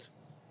called.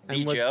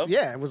 And Joe?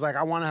 Yeah, it was like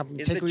I want to have him.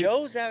 Is the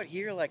Joe's out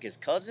here like his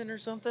cousin or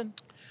something?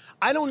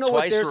 I don't know.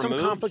 Twice there's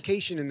removed? some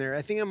complication in there.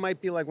 I think it might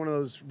be like one of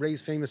those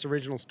Ray's Famous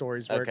Original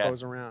stories where it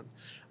goes around.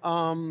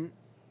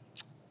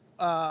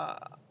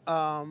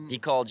 He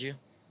called you.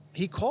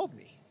 He called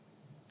me.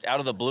 Out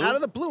of the blue? Out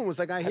of the blue and was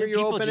like, I hear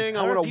you're opening.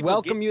 I want to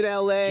welcome you to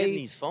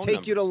LA,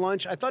 take you to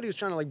lunch. I thought he was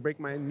trying to like break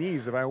my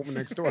knees if I opened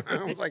next door.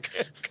 I was like,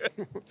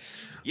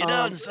 you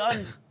done,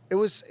 son? It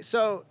was,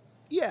 so,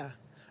 yeah.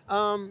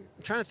 I'm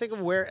trying to think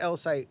of where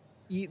else I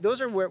eat. Those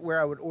are where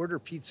I would order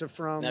pizza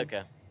from.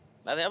 Okay.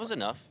 That was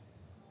enough.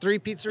 3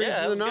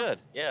 pizzerias is enough? Good.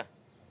 Yeah.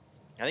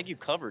 I think you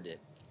covered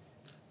it.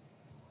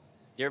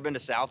 You ever been to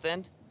South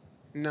End?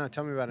 No,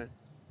 tell me about it.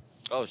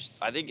 Oh,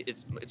 I think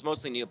it's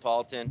mostly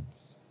Neapolitan.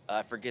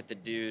 I forget the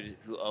dude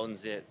who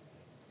owns it.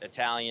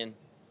 Italian.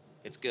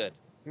 It's good.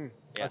 Yeah.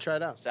 I'll try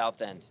it out.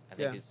 South End, I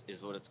think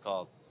is what it's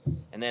called.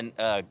 And then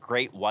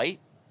Great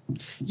White.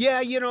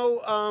 Yeah,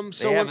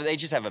 they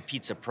just have a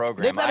pizza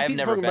program. They've got a I've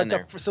pizza never program, been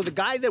there. So the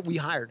guy that we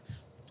hired,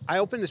 I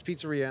opened this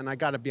pizzeria, and I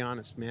got to be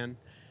honest, man.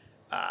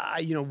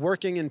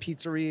 working in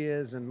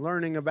pizzerias and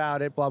learning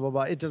about it, blah, blah,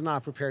 blah, it does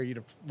not prepare you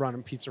to run a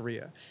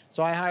pizzeria.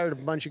 So I hired a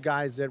bunch of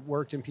guys that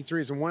worked in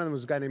pizzerias, and one of them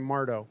was a guy named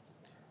Mardo.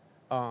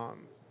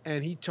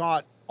 And he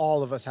taught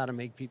all of us how to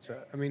make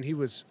pizza. I mean, he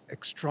was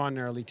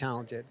extraordinarily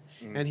talented,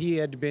 and he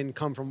had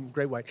come from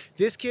Great White.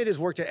 This kid has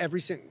worked at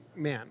every single,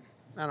 man,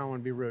 I don't want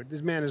to be rude.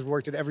 This man has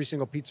worked at every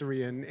single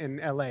pizzeria in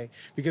LA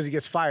because he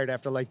gets fired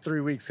after like 3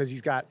 weeks because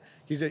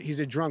he's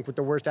a drunk with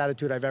the worst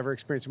attitude I've ever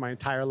experienced in my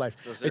entire life.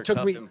 Those It took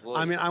tough me, employees.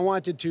 I mean, I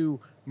wanted to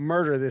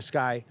murder this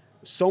guy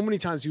so many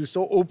times. He was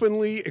so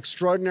openly,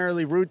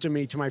 extraordinarily rude to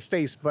me, to my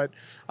face, but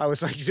I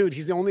was like, dude,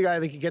 he's the only guy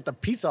that could get the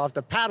pizza off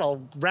the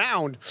paddle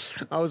round.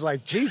 I was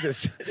like,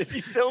 Jesus. Is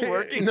he still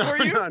working No,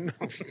 for you? no,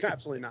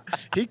 absolutely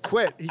not. He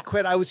quit.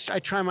 I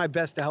tried my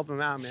best to help him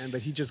out, man,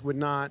 but he just would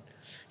not.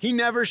 He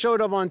never showed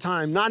up on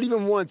time, not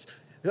even once.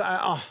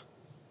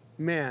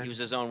 Man. He was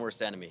his own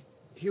worst enemy.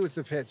 He was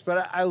the pits,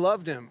 but I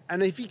loved him.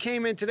 And if he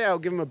came in today, I'll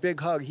give him a big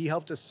hug. He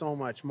helped us so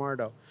much,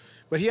 Mardo.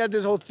 But he had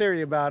this whole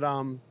theory about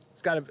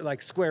it's got to be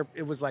like square.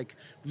 It was like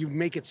you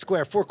make it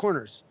square, four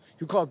corners.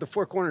 You call it the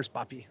four corners,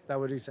 Poppy. That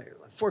would he say,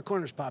 like, four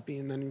corners, Poppy.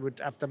 And then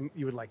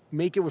you would like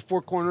make it with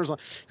four corners.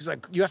 He's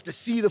like, you have to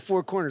see the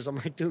four corners. I'm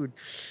like, dude,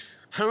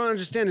 I don't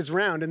understand. It's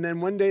round. And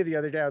then one day, the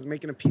other day, I was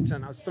making a pizza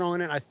and I was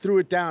throwing it. I threw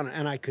it down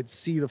and I could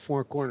see the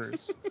four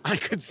corners. I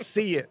could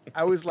see it.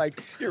 I was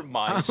like, Your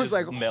mind I was just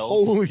like,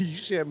 melts. holy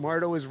shit,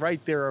 Mardo was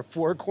right. There are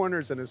four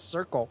corners in a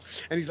circle.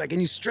 And he's like,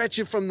 and you stretch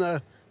it from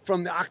the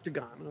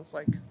octagon. And I was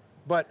like,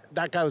 but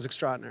that guy was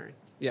extraordinary.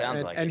 Yeah,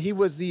 Sounds like and it. he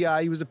was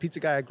the pizza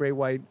guy at Great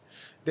White.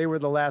 They were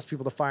the last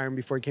people to fire him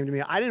before he came to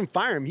me. I didn't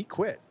fire him. He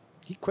quit.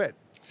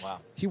 Wow.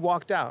 He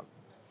walked out.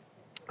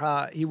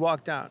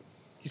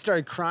 He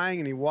started crying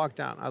and he walked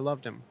out. I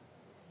loved him.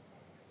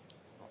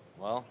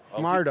 Well,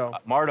 Mardo.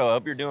 Mardo, I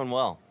hope you're doing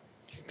well.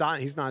 He's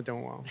not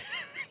doing well.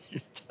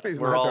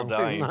 We're all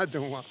dying. He's not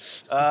doing well.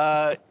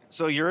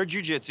 So you're a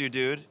jiu-jitsu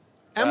dude.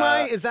 Am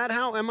I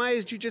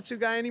a jiu-jitsu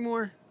guy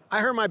anymore? I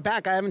hurt my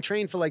back. I haven't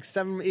trained for like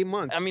 7-8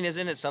 months. I mean,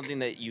 isn't it something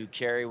that you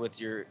carry with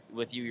you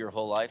your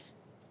whole life?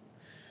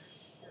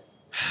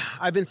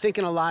 I've been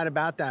thinking a lot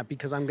about that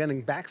because I'm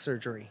getting back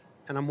surgery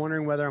and I'm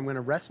wondering whether I'm going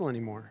to wrestle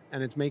anymore.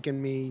 And it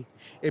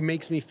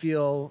makes me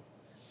feel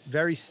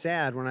very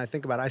sad when I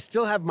think about it. I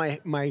still have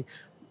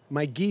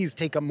my gis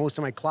take up most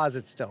of my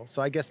closet still.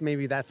 So I guess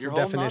maybe that's You're the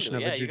definition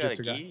of a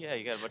jiu-jitsu guy. Yeah,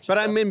 you got a bunch But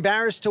of I'm stuff.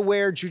 embarrassed to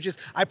wear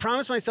jiu-jitsu. I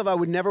promised myself I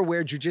would never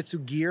wear jiu-jitsu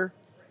gear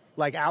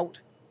like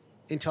out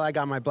until I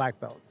got my black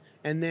belt.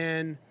 And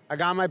then I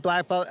got my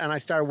black belt and I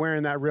started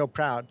wearing that real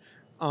proud.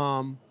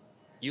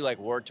 You like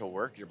wore it to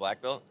work, your black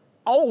belt?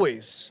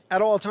 Always,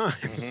 at all times.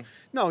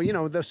 Mm-hmm.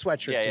 No, the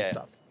sweatshirts Yeah. and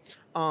stuff.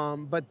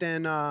 But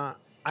then I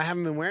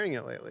haven't been wearing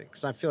it lately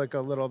because I feel like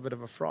a little bit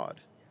of a fraud.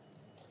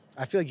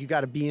 I feel like you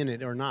got to be in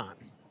it or not.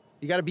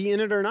 You got to be in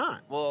it or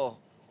not. Well,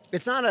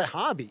 It's not a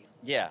hobby.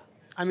 yeah.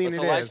 I mean, it's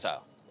it a is.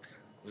 lifestyle.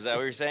 Was that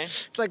what you're saying?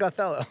 It's like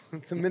Othello.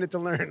 It's a minute to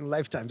learn, a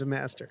lifetime to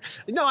master.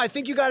 No, I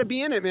think you got to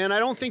be in it, man. I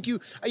don't think you.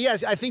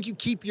 Yes, I think you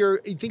keep your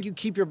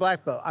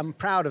black belt. I'm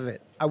proud of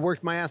it. I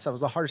worked my ass off. It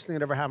was the hardest thing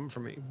that ever happened for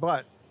me.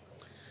 But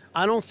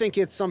I don't think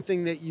it's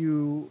something that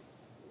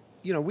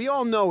we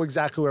all know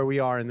exactly where we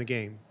are in the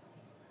game.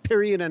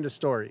 Period. End of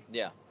story.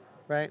 Yeah.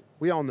 Right?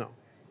 We all know.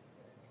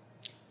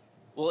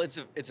 Well, it's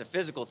a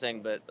physical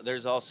thing, but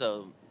there's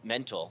also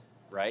mental,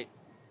 right?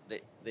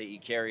 That you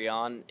carry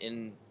on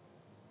in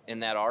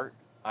that art.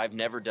 I've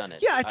never done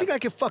it. Yeah, I think I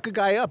could fuck a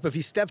guy up if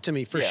he stepped to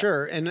me for Yeah.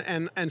 sure,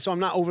 and so I'm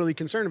not overly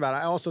concerned about it.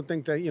 I also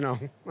think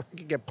that I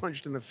could get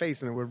punched in the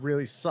face and it would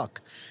really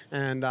suck,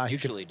 and he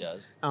could usually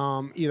does.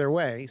 either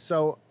way.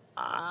 So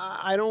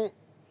I don't.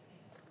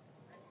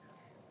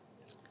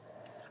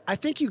 I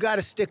think you got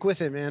to stick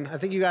with it, man. I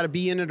think you got to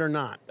be in it or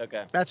not.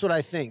 Okay. That's what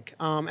I think.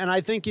 And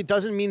I think it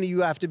doesn't mean that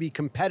you have to be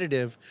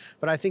competitive,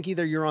 but I think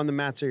either you're on the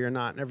mats or you're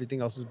not, and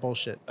everything else is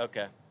bullshit.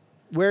 Okay.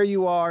 Where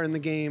you are in the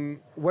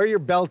game, where your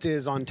belt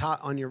is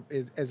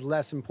is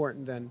less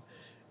important than.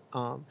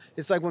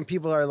 It's like when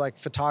people are like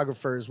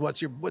photographers.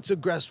 What's the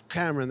best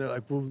camera? And they're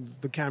like, well,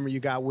 the camera you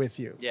got with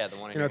you. Yeah, the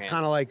one in You know, your it's hand.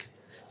 kind of like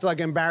it's like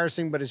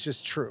embarrassing, but it's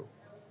just true.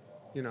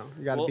 You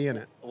got to be in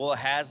it. Well,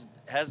 has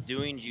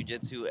doing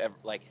jiu-jitsu ever,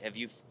 have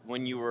you,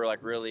 when you were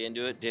like really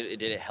into it,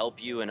 did it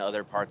help you in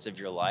other parts of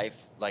your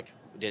life? Like,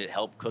 did it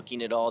help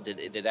cooking at all?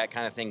 Did that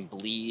kind of thing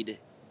bleed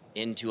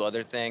into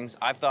other things?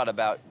 I've thought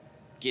about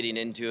getting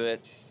into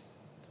it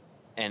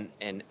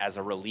and as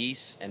a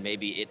release and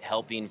maybe it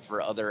helping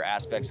for other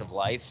aspects of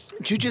life.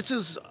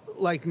 Jiu-jitsu's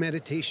like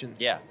meditation.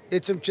 Yeah.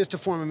 It's just a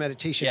form of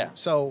meditation. Yeah.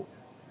 So,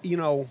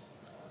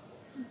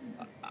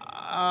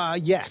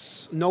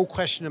 yes, no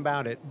question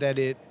about it that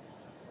it,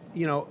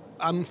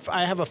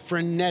 I have a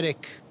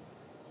frenetic,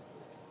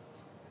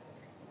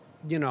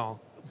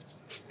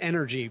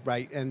 energy,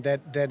 right? And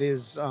that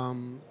is,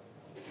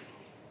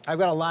 I've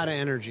got a lot of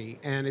energy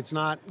and it's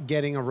not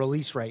getting a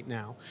release right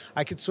now.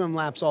 I could swim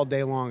laps all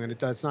day long and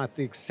it's not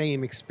the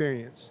same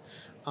experience.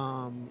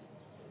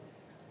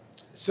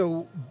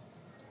 So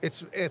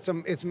it's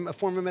a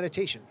form of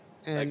meditation.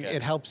 And Okay.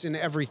 it helps in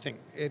everything.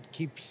 It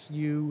keeps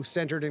you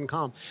centered and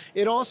calm.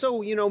 It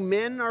also,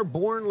 men are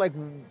born like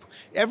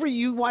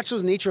you watch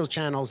those nature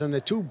channels and the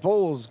two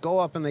bulls go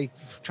up and they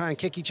try and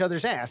kick each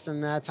other's ass,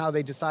 and that's how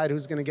they decide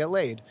who's going to get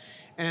laid.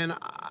 And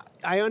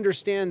I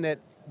understand that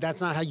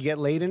that's not how you get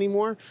laid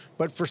anymore,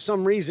 but for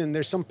some reason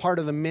there's some part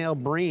of the male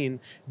brain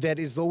that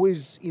is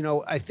always,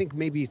 I think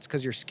maybe it's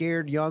because you're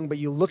scared, young, but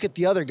you look at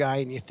the other guy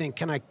and you think,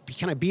 can I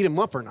beat him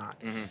up or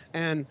not?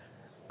 And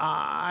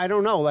I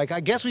don't know. Like, I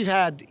guess we've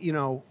had,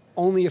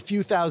 only a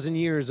few thousand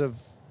years of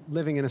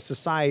living in a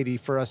society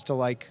for us to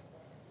like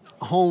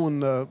hone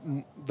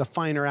the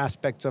finer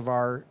aspects of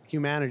our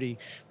humanity.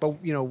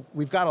 But,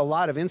 we've got a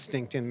lot of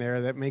instinct in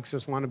there that makes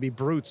us want to be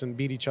brutes and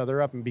beat each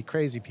other up and be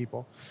crazy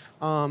people.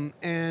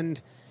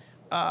 And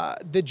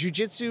the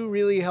jiu-jitsu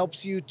really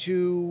helps you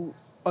to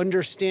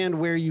understand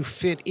where you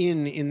fit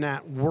in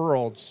that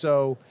world.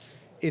 So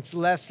it's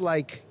less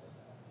like,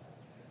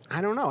 I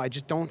don't know. I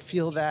just don't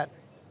feel that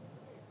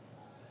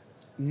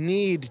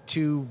need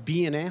to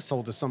be an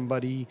asshole to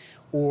somebody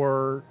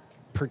or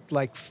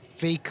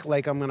fake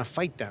like I'm going to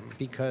fight them,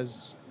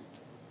 because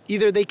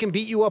either they can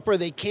beat you up or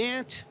they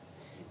can't.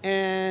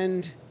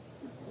 And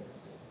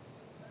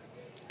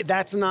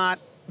that's not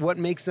what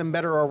makes them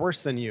better or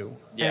worse than you.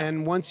 Yeah.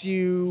 And once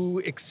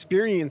you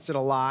experience it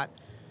a lot,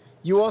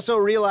 you also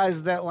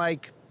realize that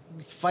like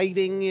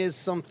fighting is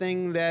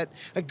something that,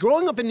 like,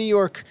 growing up in New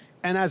York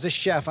and as a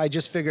chef, I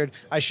just figured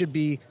I should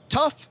be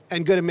tough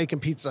and good at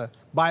making pizza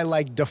by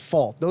like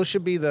default. Those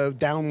should be the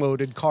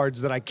downloaded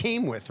cards that I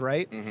came with,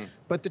 right?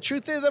 But the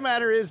truth of the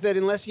matter is that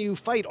unless you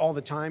fight all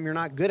the time, you're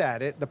not good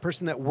at it. The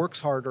person that works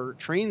harder,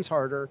 trains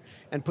harder,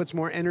 and puts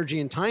more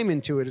energy and time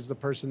into it is the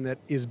person that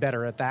is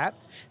better at that.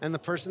 And the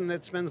person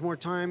that spends more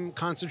time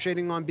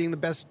concentrating on being the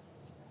best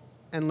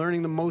and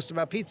learning the most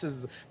about pizza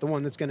is the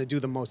one that's going to do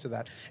the most of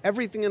that.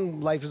 Everything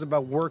in life is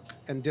about work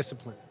and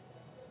discipline.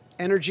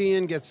 Energy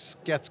in gets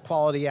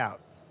quality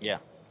out. Yeah.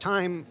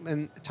 Time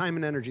and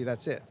energy,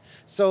 that's it.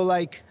 So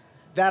like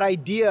that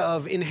idea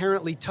of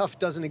inherently tough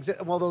doesn't exist,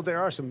 although there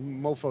are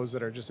some mofos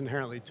that are just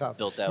inherently tough.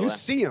 Built that you way.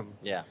 see them.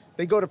 Yeah.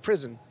 They go to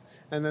prison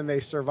and then they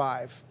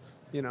survive.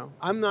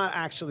 I'm not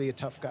actually a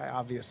tough guy,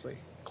 obviously.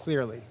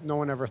 Clearly. No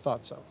one ever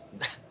thought so.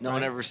 No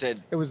one ever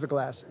said. It was the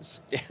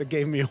glasses that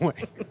gave me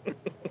away.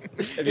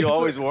 Have you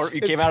always wore? You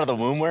came out of the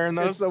womb wearing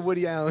It's those? the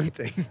Woody Allen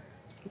thing.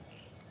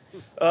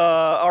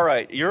 All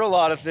right. You're a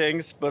lot of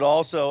things, but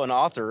also an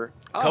author,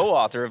 Oh.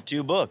 co-author of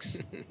 2 books.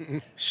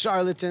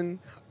 Charlatan,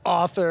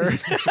 author.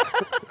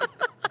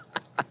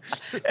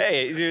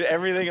 Hey, dude,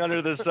 everything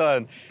under the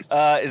sun.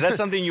 Is that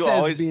something you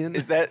Thespian.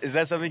 always? Is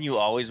that something you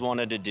always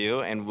wanted to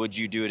do? And would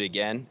you do it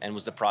again? And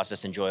was the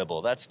process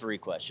enjoyable? That's 3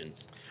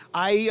 questions.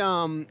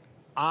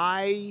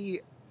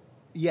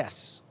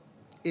 Yes.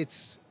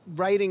 It's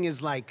writing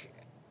is like,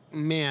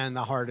 man,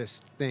 the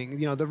hardest thing.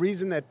 The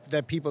reason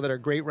that people that are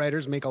great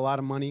writers make a lot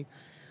of money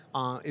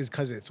is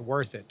because it's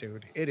worth it,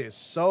 dude. It is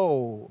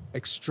so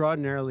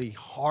extraordinarily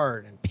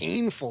hard and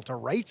painful to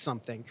write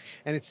something,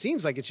 and it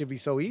seems like it should be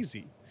so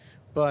easy,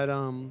 but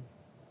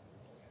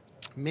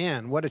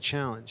man, what a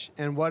challenge,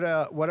 and what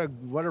a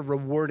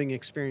rewarding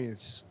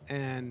experience.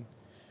 And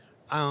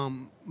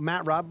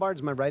Matt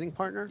Rothbard's my writing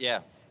partner.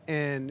 Yeah.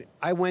 And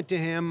I went to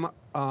him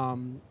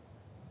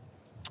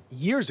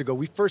years ago.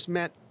 We first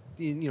met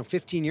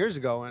 15 years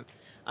ago,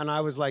 and I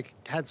was like,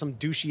 had some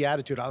douchey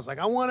attitude. I was like,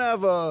 I want to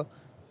have a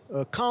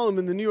column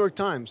in the New York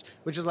Times,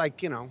 which is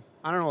like, I don't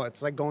know,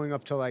 it's like going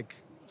up to like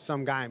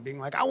some guy and being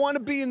like, I want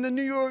to be in the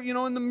New York,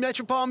 in the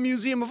Metropolitan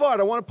Museum of Art.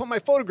 I want to put my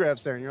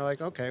photographs there. And you're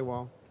like, okay,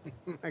 well,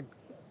 like,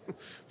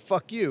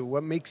 fuck you.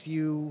 What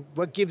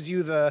gives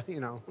you the,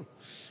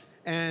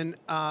 And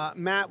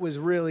Matt was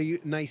really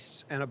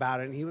nice and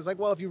about it. And he was like,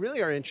 well, if you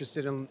really are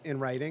interested in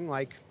writing,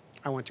 like,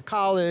 I went to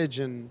college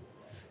and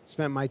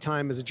spent my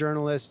time as a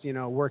journalist,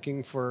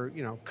 working for,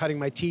 cutting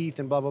my teeth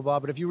and blah, blah, blah.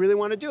 But if you really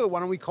want to do it, why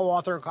don't we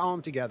co-author a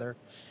column together?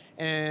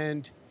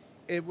 And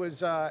it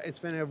was, it's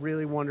been a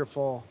really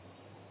wonderful,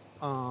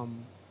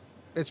 fulfilling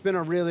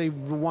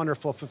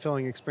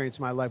experience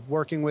in my life,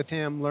 working with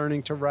him,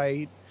 learning to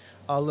write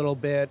a little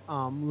bit,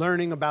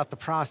 learning about the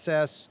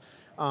process.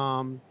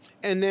 And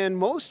then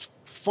most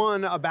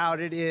fun about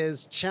it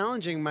is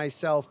challenging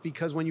myself,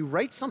 because when you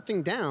write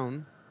something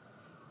down,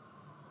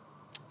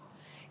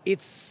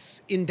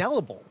 it's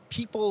indelible.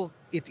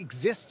 It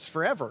exists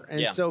forever.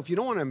 And so if you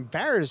don't want to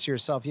embarrass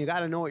yourself, you got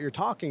to know what you're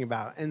talking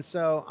about. And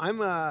so I'm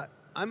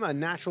a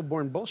natural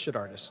born bullshit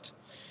artist,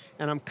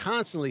 and I'm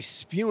constantly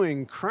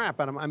spewing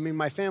crap at them. I mean,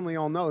 my family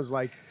all knows,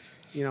 like,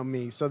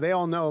 me. So they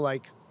all know,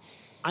 like,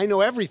 I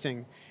know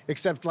everything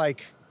except,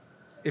 like,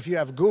 if you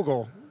have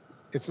Google,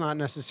 it's not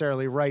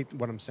necessarily right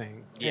what I'm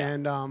saying. Yeah.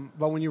 And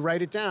but when you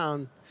write it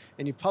down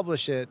and you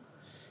publish it,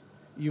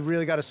 you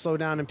really got to slow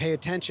down and pay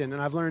attention.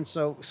 And I've learned,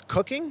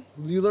 cooking,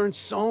 you learn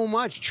so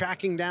much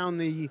tracking down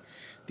the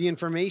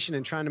information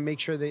and trying to make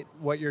sure that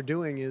what you're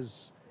doing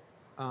is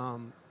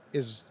not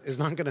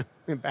going to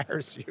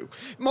embarrass you.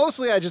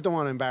 Mostly, I just don't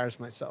want to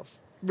embarrass myself.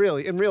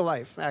 Really, in real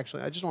life,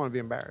 actually, I just want to be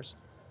embarrassed.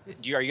 Are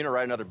you going to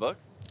write another book?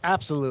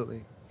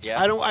 Absolutely. Yeah.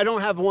 I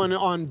don't have one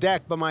on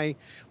deck, but Matt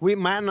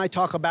and I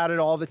talk about it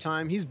all the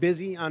time. He's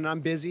busy and I'm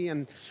busy,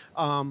 and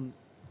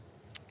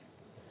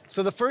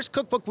so the first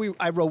cookbook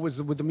I wrote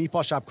was with the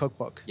Meatball Shop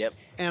cookbook. Yep.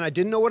 And I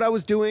didn't know what I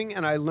was doing,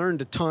 and I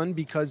learned a ton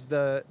because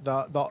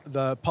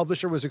the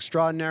publisher was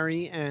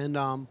extraordinary,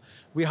 and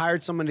we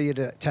hired somebody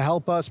to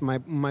help us. My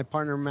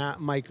partner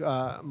Mike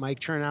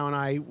Chernow and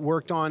I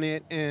worked on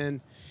it,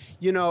 and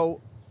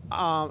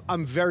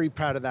I'm very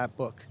proud of that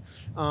book.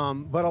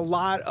 But a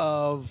lot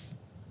of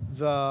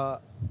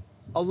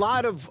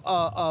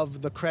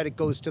the credit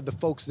goes to the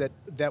folks that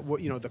were,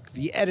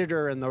 the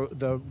editor and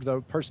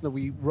the person that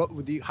we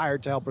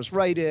hired to help us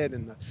write it,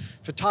 and the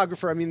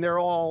photographer. I mean, they're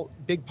all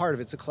big part of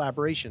it. It's a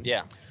collaboration.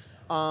 Yeah.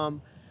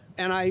 And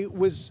a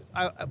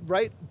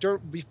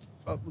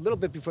little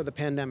bit before the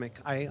pandemic,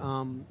 I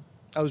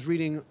was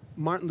reading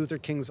Martin Luther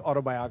King's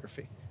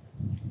autobiography,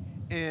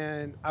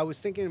 and I was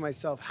thinking to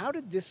myself, how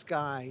did this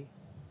guy?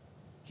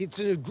 It's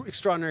an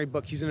extraordinary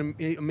book. He's an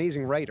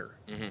amazing writer.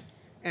 Mm-hmm.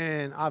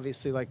 And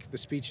obviously, like the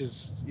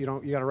speeches, you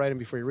got to write them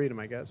before you read them,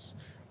 I guess.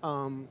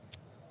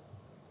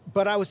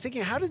 But I was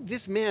thinking, how did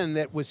this man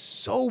that was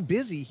so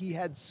busy, he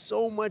had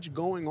so much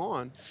going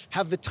on,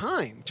 have the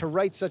time to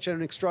write such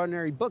an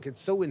extraordinary book? It's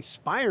so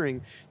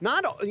inspiring.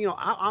 Not,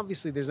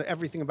 obviously there's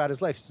everything about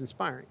his life is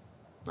inspiring.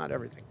 Not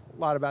everything. A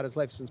lot about his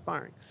life is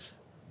inspiring.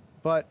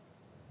 But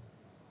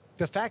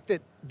the fact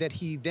that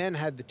he then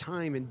had the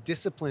time and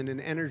discipline and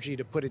energy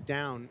to put it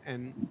down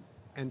and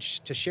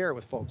to share it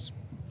with folks.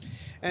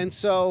 And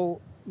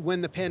so when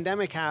the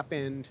pandemic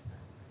happened,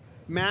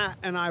 Matt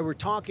and I were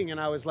talking, and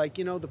I was like,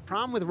 the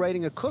problem with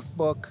writing a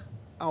cookbook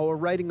or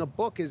writing a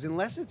book is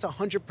unless it's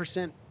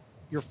 100%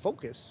 your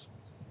focus,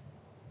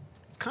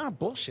 it's kind of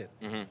bullshit.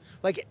 Mm-hmm.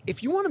 Like,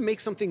 if you want to make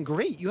something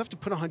great, you have to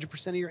put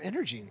 100% of your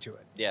energy into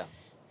it. Yeah.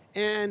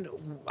 And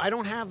I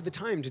don't have the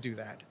time to do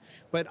that,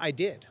 but I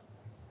did.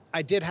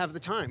 I did have the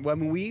time.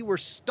 When we were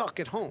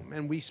stuck at home,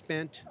 and we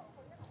spent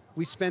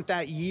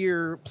that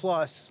year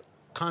plus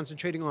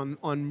concentrating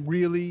on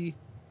really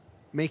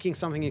making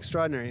something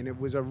extraordinary, and it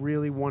was a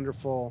really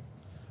wonderful.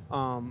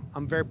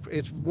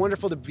 It's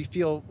wonderful to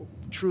feel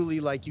truly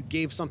like you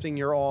gave something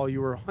your all.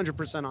 You were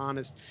 100%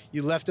 honest.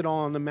 You left it all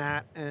on the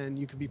mat, and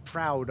you could be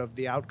proud of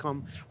the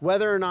outcome,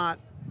 whether or not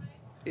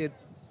it.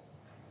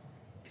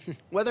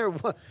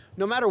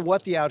 No matter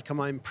what the outcome,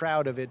 I'm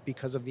proud of it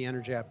because of the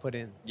energy I put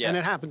in. Yeah. And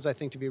it happens, I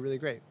think, to be really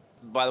great.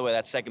 By the way,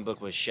 that second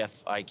book was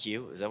Chef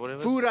IQ. Is that what it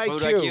was? Food IQ.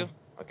 Food IQ.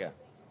 Okay.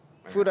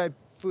 Food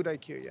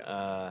IQ,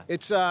 yeah.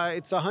 It's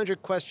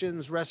 100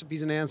 questions,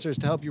 recipes, and answers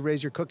to help you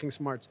raise your cooking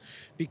smarts.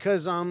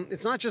 Because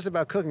it's not just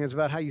about cooking; it's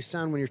about how you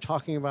sound when you're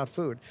talking about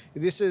food.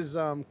 This is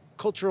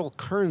cultural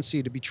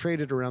currency to be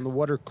traded around the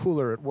water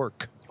cooler at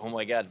work. Oh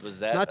my God,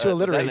 was that not to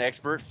alliterate? Was that an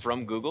expert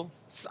from Google?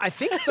 I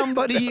think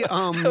somebody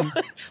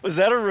was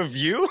that a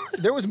review?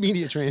 There was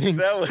media training.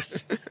 That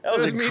was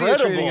incredible. Media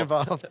training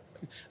involved.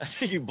 I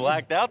think you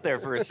blacked out there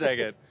for a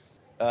second.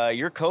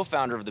 You're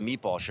co-founder of the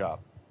Meatball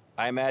Shop.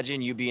 I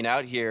imagine you being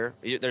out here.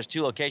 There's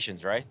 2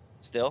 locations, right?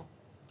 Still?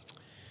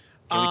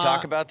 Can we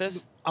talk about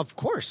this? Of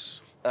course.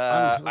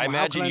 I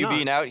imagine you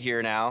being out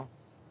here now.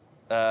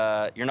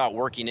 You're not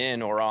working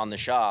in or on the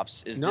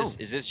shops. Is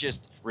this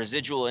just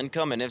residual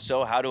income? And if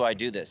so, how do I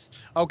do this?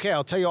 Okay,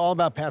 I'll tell you all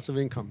about passive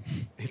income.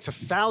 It's a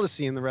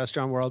fallacy in the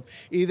restaurant world.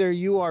 Either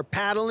you are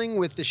paddling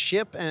with the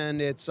ship,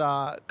 and it's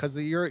because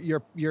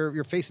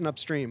you're facing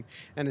upstream,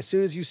 and as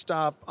soon as you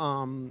stop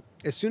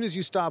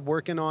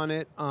working on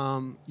it,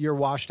 you're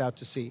washed out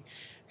to sea.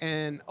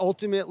 And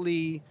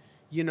ultimately,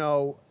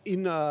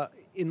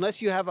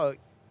 unless you have a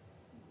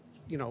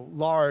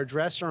large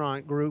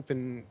restaurant group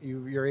and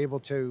you're able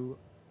to,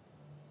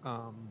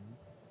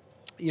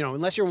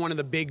 unless you're one of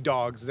the big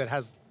dogs that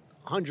has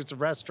hundreds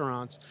of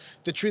restaurants,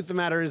 the truth of the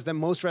matter is that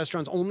most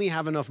restaurants only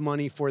have enough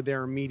money for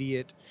their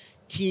immediate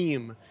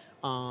team.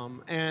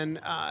 And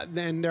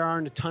then there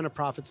aren't a ton of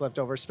profits left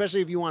over,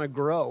 especially if you want to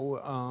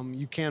grow.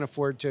 You can't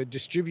afford to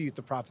distribute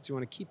the profits. You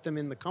want to keep them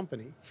in the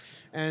company.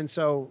 And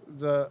so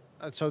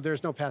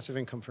there's no passive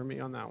income for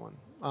me on that one.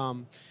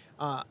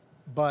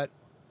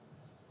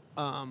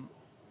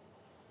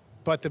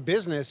 But the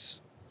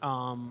business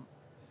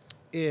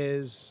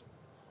is.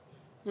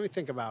 Let me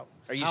think about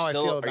how I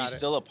feel about it. Are you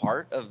still a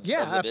part of?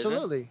 Yeah, of the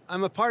absolutely. Business?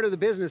 I'm a part of the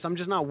business. I'm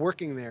just not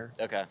working there.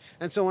 Okay.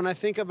 And so when I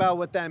think about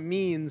what that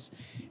means,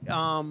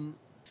 I'm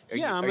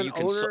an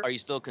owner. Are you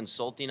still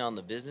consulting on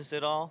the business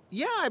at all?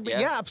 Yeah,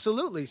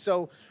 absolutely.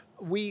 So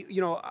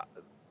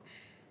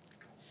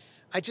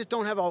I just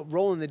don't have a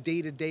role in the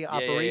day-to-day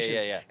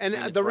operations. Yeah.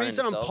 And the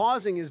reason I'm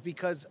pausing is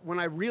because when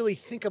I really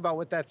think about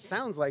what that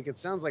sounds like, it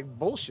sounds like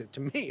bullshit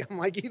to me. I'm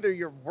like, either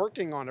you're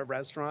working on a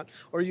restaurant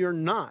or you're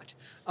not.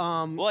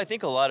 Well, I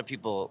think a lot of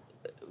people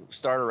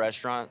start a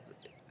restaurant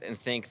and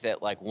think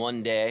that like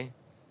one day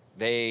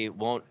they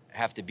won't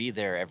have to be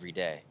there every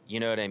day.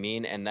 You know what I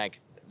mean? And like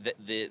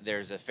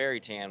there's a fairy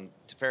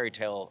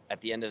tale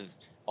at the end of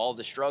all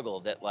the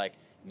struggle that like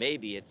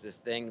maybe it's this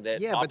thing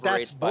that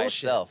operates by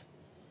itself.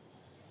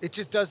 It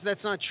just does.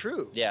 That's not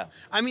true. Yeah.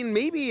 I mean,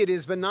 maybe it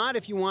is, but not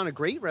if you want a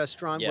great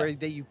restaurant Yeah.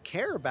 that you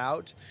care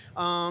about.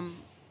 I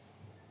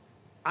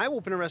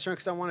open a restaurant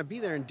because I want to be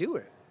there and do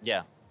it.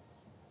 Yeah.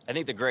 I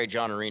think the great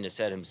John Arena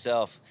said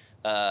himself,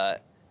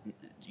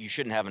 you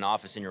shouldn't have an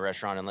office in your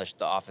restaurant unless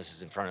the office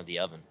is in front of the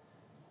oven.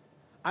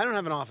 I don't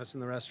have an office in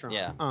the restaurant.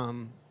 Yeah.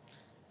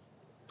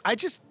 I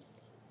just,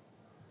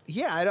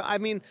 yeah. I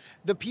mean,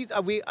 the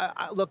pizza. We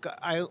opened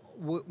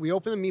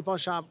the meatball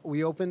shop.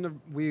 We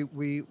opened.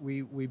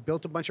 We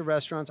built a bunch of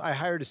restaurants. I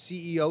hired a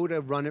CEO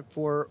to run it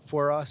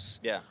for us.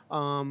 Yeah.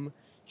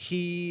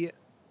 He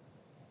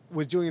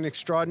was doing an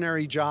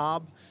extraordinary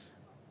job.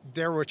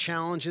 There were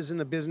challenges in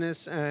the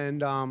business,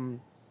 and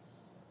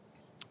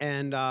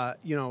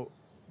you know,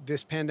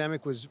 this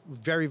pandemic was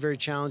very, very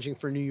challenging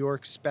for New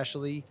York,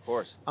 especially. Of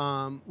course.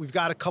 We've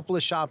got a couple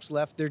of shops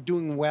left. They're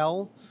doing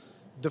well.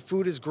 The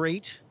food is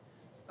great.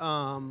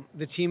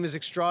 The team is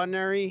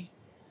extraordinary.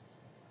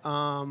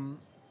 I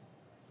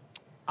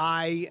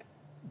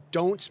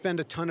don't spend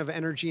a ton of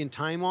energy and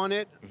time on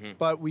it,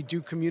 but we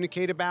do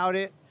communicate about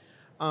it.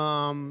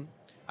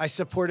 I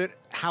support it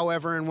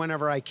however and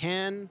whenever I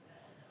can.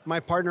 My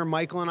partner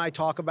Michael and I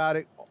talk about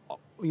it,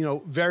 you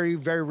know, very,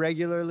 very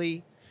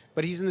regularly.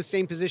 But he's in the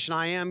same position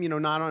I am, you know,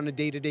 not on a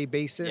day-to-day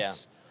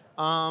basis.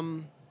 Yeah.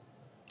 And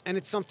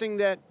it's something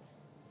that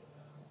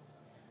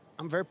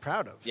I'm very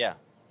proud of. Yeah.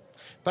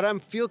 But I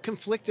feel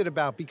conflicted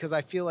about because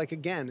I feel like,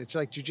 again, it's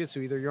like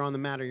jiu-jitsu. Either you're on the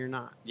mat or you're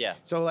not. Yeah.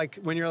 So, like,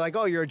 when you're like,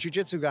 oh, you're a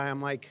jiu-jitsu guy,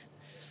 I'm like,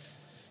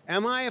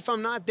 am I if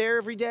I'm not there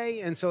every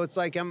day? And so it's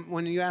like,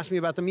 when you ask me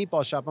about the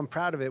meatball shop, I'm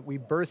proud of it. We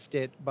birthed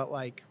it. But,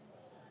 like,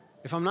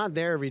 if I'm not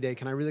there every day,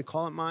 can I really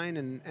call it mine?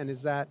 And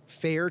is that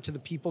fair to the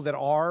people that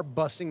are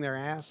busting their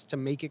ass to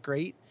make it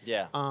great?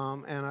 Yeah.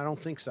 And I don't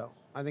think so.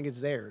 I think it's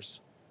theirs.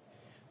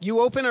 You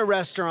open a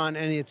restaurant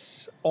and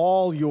it's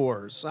all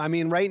yours. I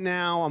mean, right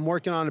now I'm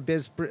working on a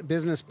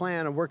business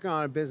plan. I'm working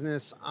on a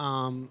business.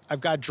 I've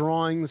got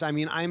drawings. I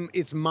mean,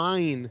 it's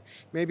mine.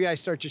 Maybe I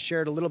start to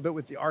share it a little bit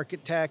with the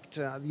architect,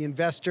 the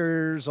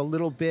investors a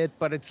little bit,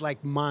 but it's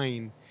like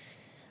mine.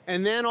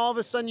 And then all of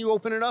a sudden you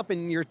open it up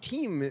and your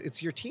team,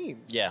 it's your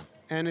teams. Yeah.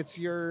 And it's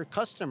your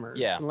customers.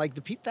 Yeah. And like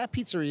that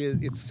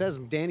pizzeria, it says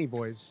Danny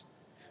Boys.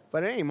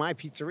 But it ain't my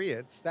pizzeria.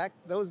 It's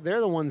they're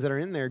the ones that are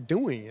in there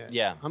doing it.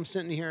 Yeah. I'm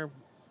sitting here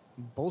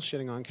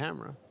bullshitting on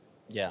camera.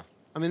 Yeah.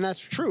 I mean, that's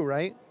true,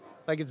 right?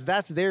 Like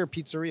that's their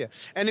pizzeria.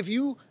 And if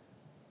you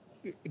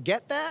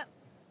get that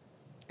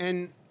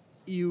and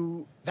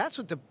that's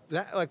what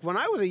like when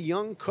I was a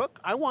young cook,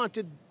 I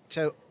wanted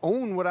to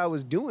own what I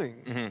was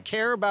doing,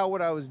 care about what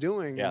I was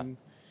doing. Yeah.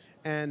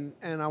 And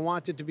I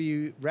wanted to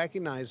be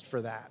recognized for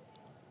that.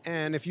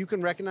 And if you can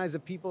recognize the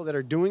people that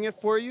are doing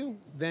it for you,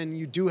 then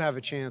you do have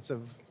a chance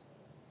of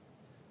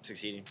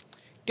Succeeding.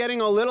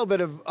 getting a little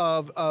bit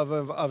of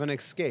an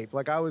escape.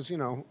 Like I was in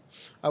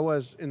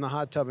the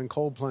hot tub in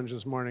cold plunge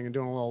this morning and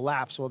doing a little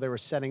laps while they were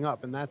setting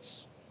up. And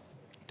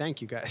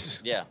thank you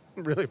guys. Yeah.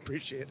 Really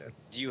appreciate it.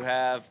 Do you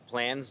have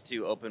plans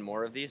to open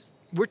more of these?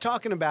 We're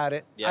talking about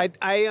it. Yeah.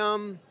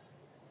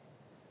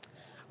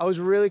 I was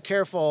really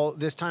careful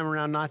this time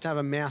around not to have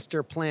a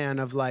master plan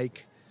of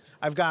like,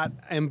 I've got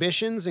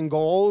ambitions and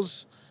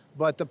goals,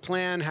 but the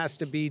plan has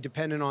to be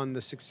dependent on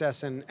the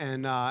success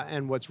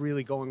and what's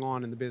really going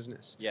on in the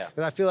business. Yeah.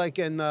 Because I feel like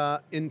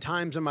in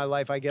times in my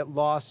life I get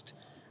lost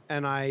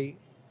and I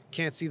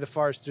can't see the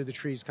forest through the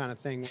trees kind of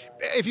thing.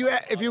 If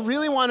you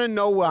really want to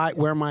know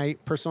where my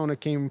persona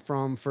came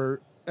from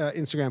for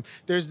Instagram,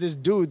 there's this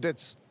dude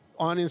that's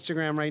on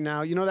Instagram right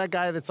now. You know that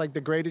guy that's like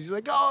the greatest? He's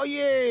like, oh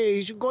yeah,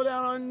 you should go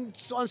down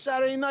on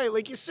Saturday night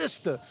like your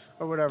sister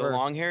or whatever. The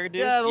long hair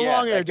dude? Yeah, the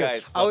long hair dude.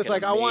 I was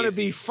like, fucking I want to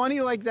be amazing.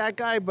 funny like that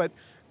guy, but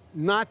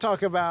not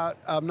talk about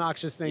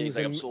obnoxious Yeah, things. he's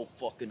like, I'm and- so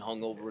fucking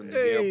hungover in the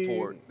Hey,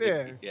 airport.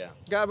 yeah. Yeah.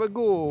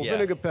 Gabagool, Yeah.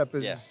 vinegar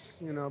peppers,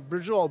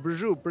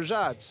 brajol,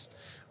 brajats.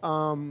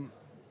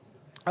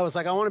 I was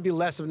like, I want to be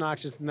less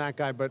obnoxious than that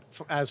guy, but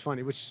as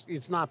funny, which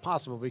it's not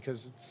possible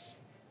because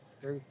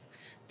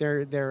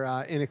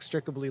they're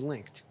inextricably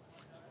linked.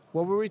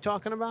 What were we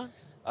talking about?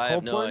 I have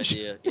Cold no plunge?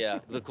 idea. Yeah,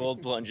 the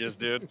cold plunges,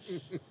 dude.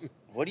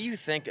 What do you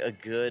think a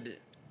good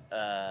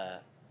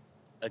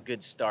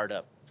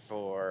startup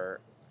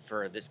for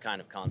this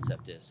kind of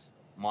concept is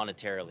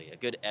monetarily? A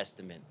good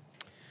estimate.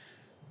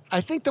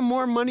 I think the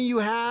more money you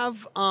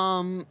have,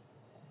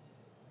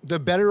 the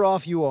better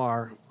off you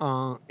are.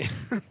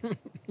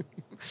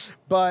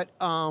 But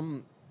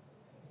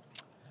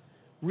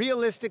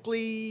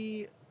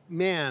realistically,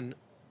 man,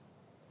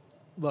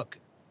 look,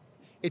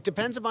 it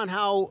depends upon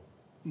how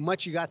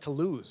much you got to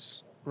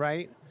lose,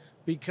 right?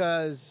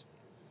 Because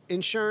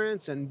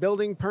insurance and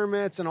building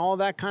permits and all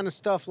that kind of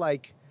stuff,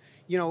 like,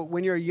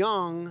 when you're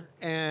young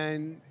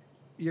and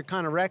you're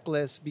kind of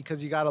reckless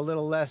because you got a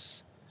little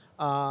less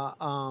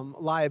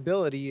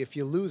liability, if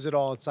you lose it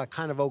all, it's like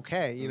kind of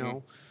okay, you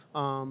know?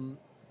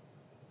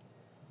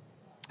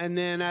 And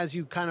then as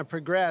you kind of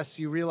progress,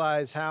 you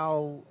realize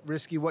how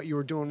risky what you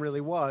were doing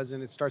really was,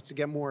 and it starts to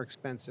get more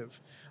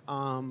expensive.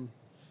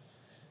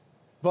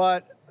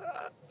 But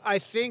I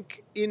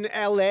think in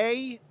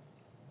LA,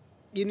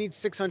 you need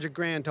 600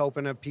 grand to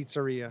open a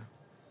pizzeria.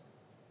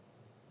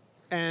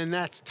 And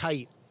that's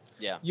tight.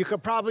 Yeah. You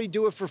could probably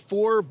do it for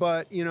 4,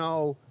 but, you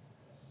know,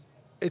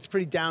 it's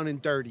pretty down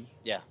and dirty.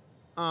 Yeah.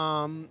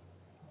 And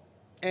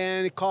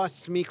it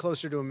costs me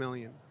closer to $1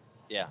 million.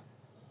 Yeah.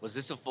 Was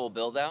this a full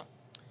build out?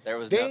 The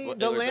was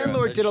there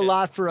landlord did a shit?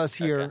 lot for us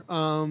here.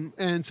 Okay.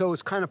 And so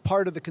it's kind of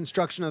part of the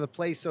construction of the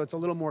place. So it's a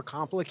little more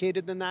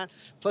complicated than that.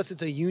 Plus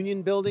it's a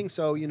union building.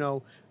 So, you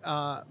know,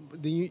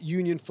 the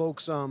union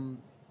folks,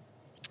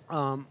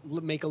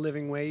 make a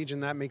living wage,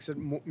 and that makes it,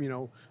 you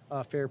know,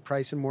 a fair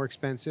price and more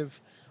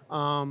expensive.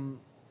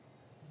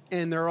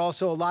 And there are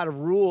also a lot of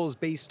rules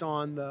based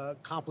on the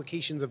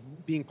complications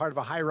of being part of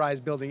a high-rise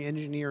building,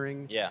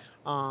 engineering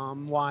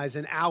wise,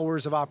 and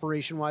hours of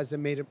operation wise, that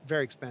made it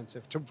very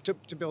expensive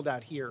to build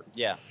out here.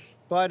 Yeah.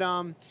 But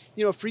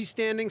you know,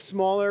 freestanding,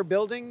 smaller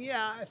building,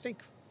 yeah, I think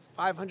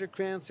 500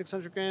 grand,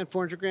 600 grand,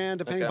 400 grand,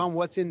 depending upon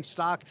what's in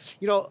stock.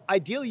 You know,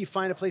 ideally you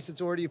find a place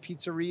that's already a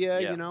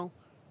pizzeria, you know.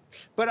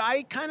 But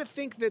I kind of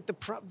think that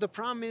the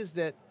problem is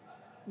that,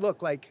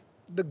 look, like,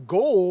 the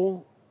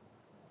goal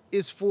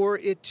is for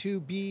it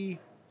to be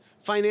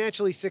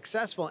financially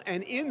successful.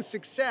 And in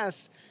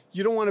success,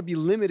 you don't want to be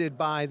limited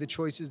by the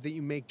choices that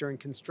you make during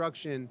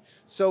construction.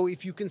 So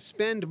if you can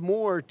spend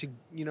more to,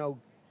 you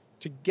know,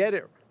 to get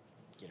it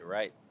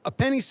right. A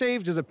penny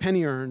saved is a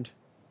penny earned,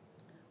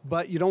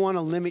 but you don't want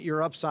to limit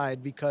your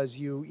upside because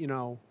you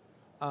know,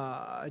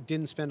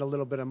 didn't spend a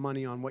little bit of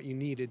money on what you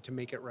needed to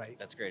make it right.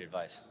 That's great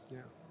advice. Yeah,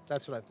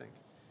 that's what I think.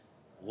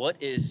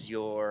 What is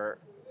your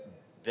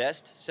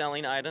best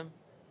selling item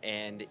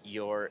and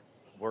your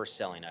worst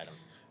selling item?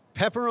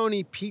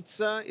 Pepperoni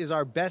pizza is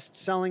our best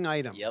selling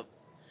item. Yep.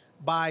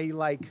 By,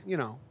 like, you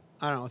know,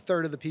 I don't know, a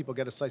third of the people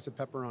get a slice of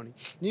pepperoni.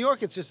 New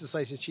York, it's just a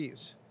slice of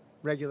cheese,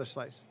 regular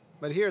slice.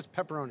 But here it's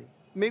pepperoni.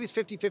 Maybe it's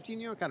 50-50 in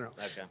New York, I don't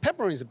know. Okay.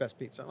 Pepperoni's the best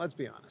pizza, let's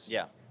be honest.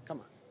 Yeah. Come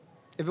on.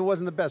 If it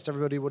wasn't the best,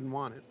 everybody wouldn't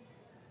want it.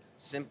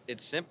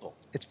 It's simple.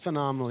 It's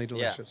phenomenally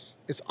delicious.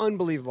 Yeah. It's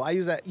unbelievable. I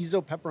use that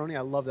Izzo pepperoni. I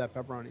love that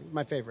pepperoni. It's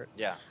my favorite.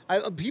 Yeah.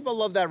 People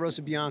love that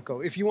Rosa Bianco.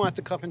 If you want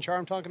the cup and char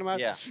I'm talking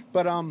about. Yeah.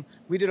 But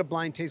we did a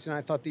blind taste, and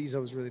I thought the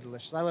Izzo was really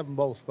delicious. I love them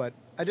both, but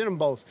I did them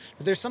both.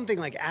 But there's something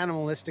like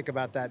animalistic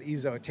about that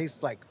Izzo. It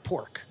tastes like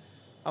pork.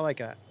 I like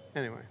that.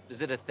 Anyway.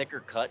 Is it a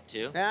thicker cut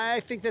too? I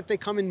think that they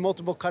come in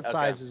multiple cut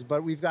sizes,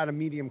 but we've got a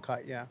medium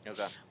cut, yeah.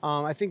 Okay.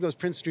 I think those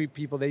Prince Street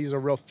people, they use a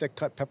real thick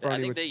cut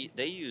pepperoni. I think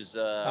they use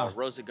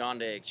Rosa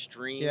Grande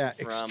Extreme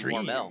from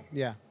Hormel.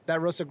 Yeah,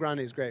 that Rosa Grande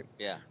is great.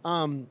 Yeah.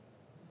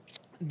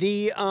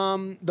 The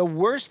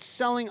worst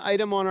selling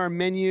item on our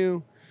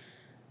menu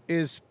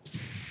is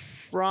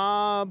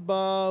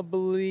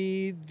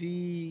probably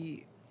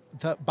the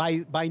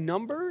by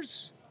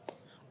numbers.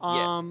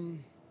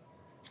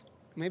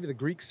 Maybe the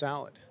Greek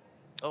salad.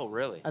 Oh,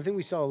 really? I think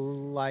we sell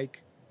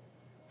like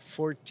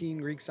 14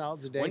 Greek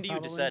salads a day. When do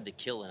you decide to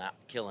kill an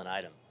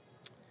item?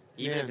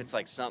 Even if it's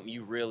like something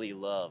you really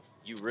love,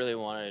 you really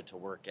wanted it to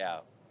work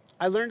out.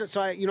 I learned it. So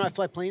I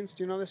fly planes.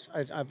 Do you know this?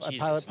 I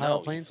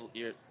pilot planes.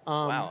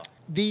 Wow.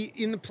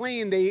 In the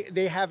plane,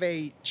 they have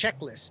a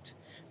checklist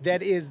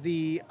that is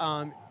the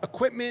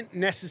equipment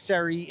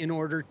necessary in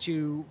order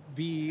to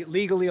be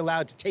legally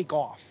allowed to take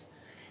off.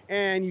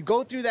 And you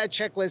go through that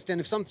checklist,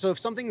 and if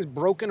something is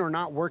broken or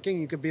not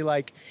working, you could be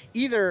like,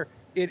 either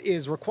it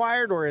is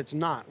required or it's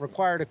not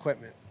required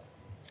equipment.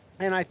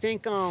 And I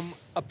think a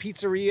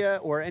pizzeria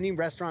or any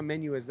restaurant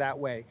menu is that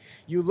way.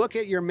 You look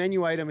at your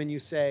menu item and you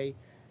say,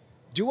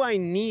 do I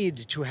need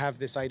to have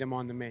this item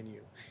on the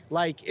menu?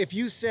 Like, if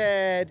you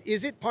said,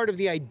 is it part of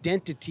the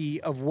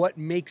identity of what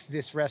makes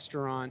this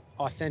restaurant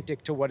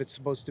authentic to what it's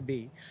supposed to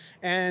be?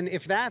 And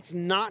if that's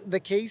not the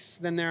case,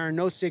 then there are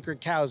no sacred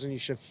cows, and you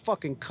should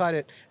fucking cut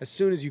it as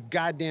soon as you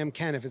goddamn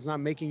can if it's not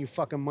making you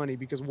fucking money,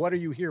 because what are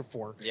you here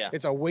for? Yeah.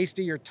 It's a waste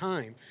of your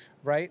time,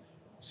 right?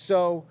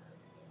 So,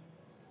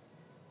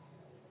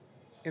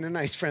 in a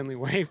nice, friendly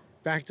way,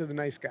 back to the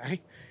nice guy.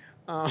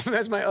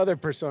 That's my other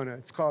persona.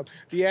 It's called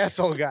the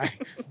asshole guy.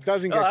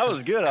 Doesn't get that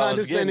was good.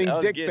 Condescending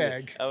dick getting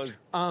bag. I was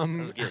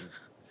getting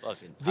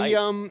fucking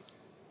hyped.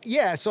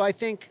 Yeah. So I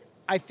think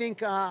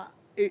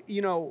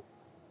you know,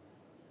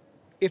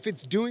 if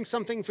it's doing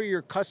something for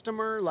your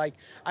customer, like,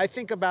 I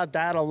think about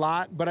that a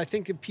lot. But I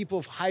think that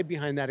people hide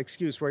behind that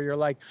excuse where you're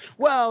like,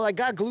 well, I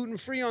got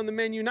gluten-free on the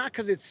menu not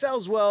because it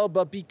sells well,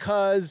 but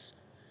because,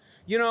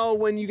 you know,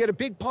 when you get a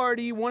big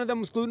party, one of them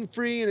was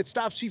gluten-free and it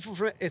stops people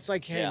from, it's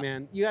like, hey,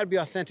 man, you got to be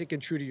authentic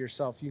and true to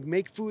yourself. You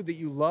make food that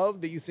you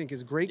love, that you think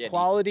is great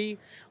quality,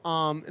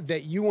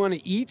 that you want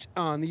to eat,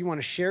 that you want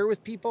to share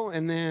with people.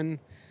 And then,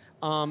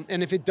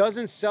 and if it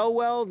doesn't sell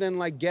well, then,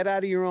 like, get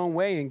out of your own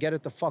way and get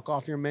it the fuck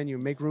off your menu.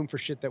 Make room for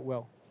shit that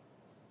will.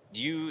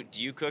 Do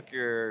you cook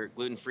your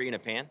gluten-free in a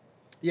pan?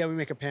 Yeah, we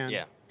make a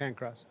pan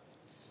crust.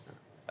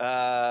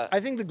 I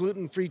think the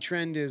gluten-free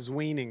trend is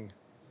waning.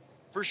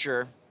 For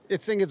sure. I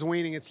think it's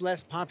waning. It's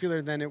less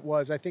popular than it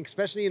was. I think,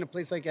 especially in a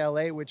place like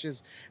LA, which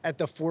is at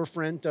the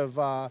forefront of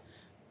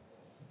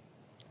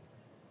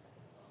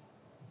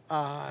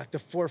the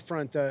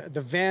forefront,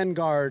 the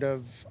vanguard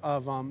of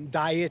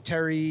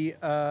dietary.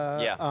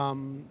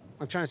 I'm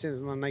trying to say this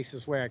in the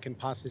nicest way I can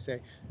possibly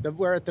say.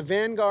 We're at the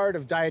vanguard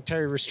of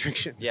dietary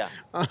restriction. Yeah.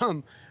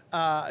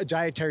 A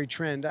dietary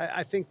trend.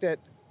 I think that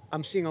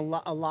I'm seeing a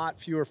lot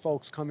fewer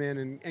folks come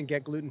in and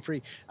get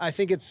gluten-free. I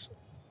think it's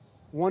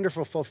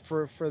wonderful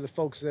for the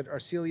folks that are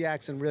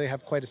celiacs and really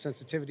have quite a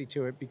sensitivity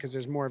to it because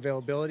there's more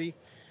availability.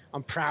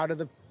 I'm proud of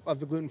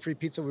the gluten-free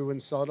pizza. We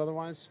wouldn't sell it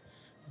otherwise,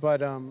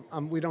 but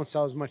we don't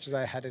sell as much as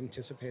I had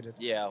anticipated.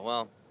 Yeah,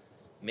 well,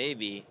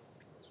 maybe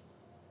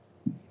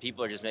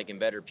people are just making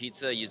better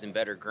pizza using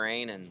better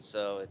grain, and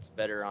so it's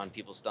better on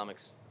people's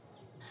stomachs.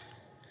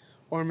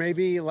 Or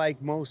maybe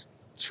like most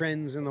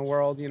trends in the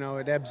world,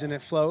 it ebbs and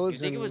it flows.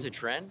 Do you think it was a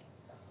trend?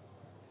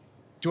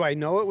 Do I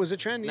know it was a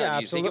trend? No, Yeah, do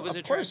you absolutely. think it was a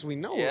Of course trend? we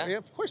know. Yeah. Yeah,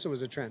 of course it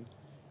was a trend.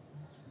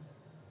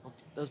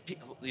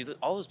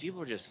 All those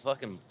people are just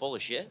fucking full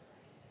of shit.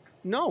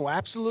 No,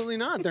 absolutely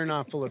not. They're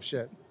not full of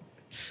shit.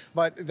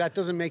 But that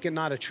doesn't make it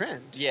not a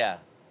trend. Yeah.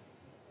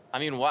 I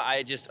mean,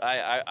 why?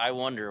 I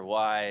wonder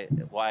why.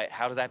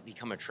 How did that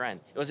become a trend?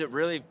 Was it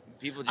really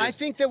people just? I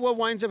think that what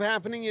winds up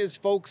happening is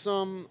folks,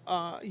 look,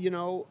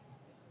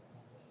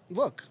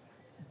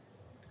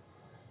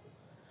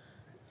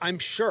 I'm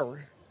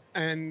sure,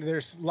 and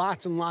there's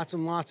lots and lots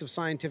and lots of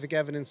scientific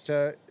evidence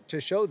to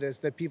show this,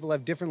 that people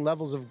have different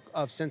levels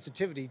of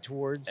sensitivity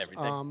towards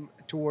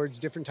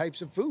different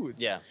types of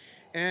foods. Yeah.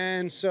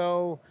 And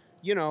so,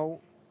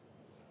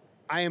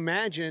 I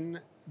imagine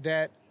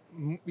that,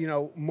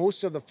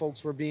 most of the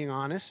folks were being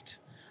honest.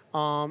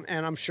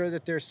 And I'm sure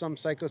that there's some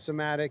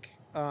psychosomatic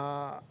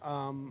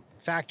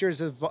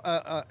factors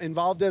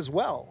involved as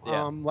well.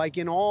 Yeah. Like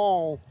in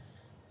all,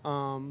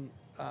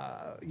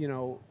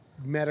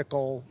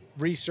 medical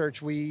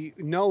research, we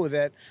know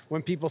that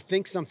when people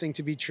think something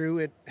to be true,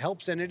 it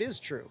helps, and it is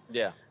true.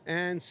 Yeah.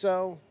 And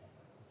so,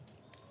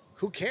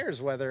 who cares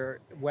why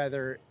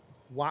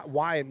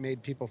it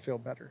made people feel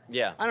better?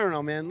 Yeah. I don't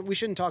know, man. We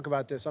shouldn't talk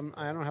about this.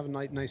 I don't have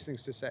nice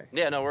things to say.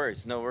 Yeah. No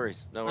worries. I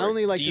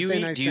only like to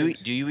say nice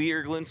things. Do you eat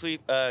your gluten-free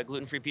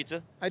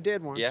pizza? I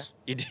did once. Yeah.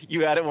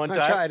 You had it one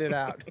time. I tried it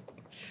out.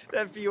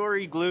 That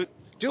Fiore gluten.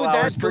 Dude, flour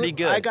that's is pretty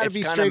good. I gotta It's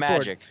be kinda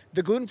straightforward. magic.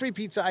 The gluten-free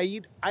pizza I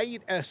eat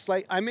a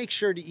slight. I make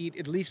sure to eat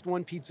at least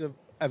one pizza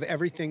of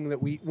everything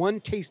one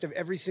taste of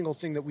every single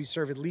thing that we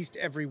serve at least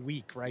every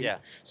week, right? Yeah.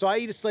 So I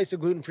eat a slice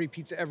of gluten-free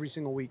pizza every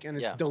single week, and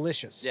it's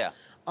delicious. Yeah.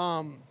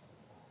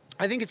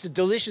 I think it's a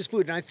delicious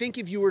food, and I think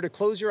if you were to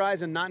close your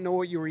eyes and not know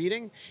what you were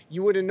eating,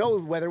 you wouldn't know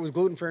whether it was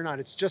gluten-free or not.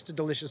 It's just a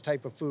delicious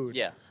type of food.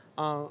 Yeah.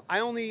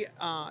 I only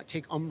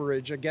take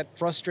umbrage or get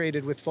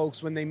frustrated with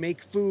folks when they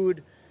make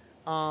food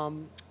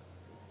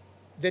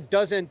that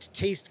doesn't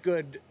taste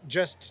good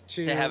just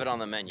to have it on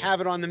the menu. Have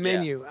it on the Yeah.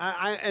 menu.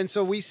 And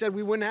so we said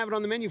we wouldn't have it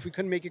on the menu if we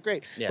couldn't make it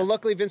great. Yeah. But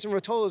luckily, Vincent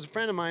Rotolo is a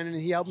friend of mine, and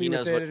he helped me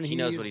with it. And he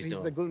knows what he's he's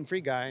doing. the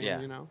gluten-free guy. Yeah.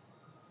 And, All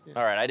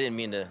right. I didn't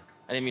mean to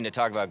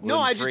talk about gluten-free. No,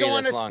 I just don't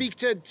want to this long.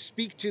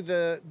 speak to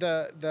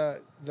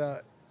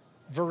the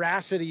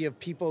veracity of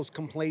people's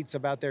complaints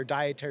about their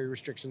dietary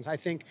restrictions. I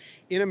think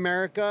in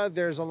America,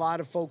 there's a lot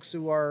of folks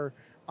who are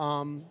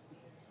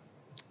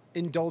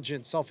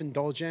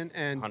self-indulgent,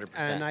 and 100%.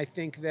 and I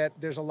think that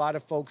there's a lot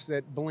of folks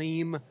that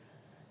blame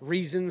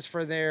reasons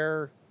for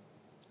their,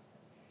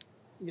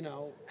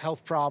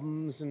 health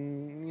problems,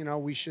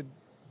 and we should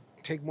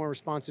take more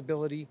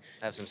responsibility.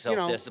 Have some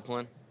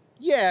self-discipline.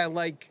 Yeah,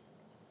 like,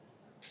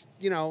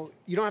 you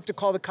don't have to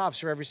call the cops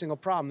for every single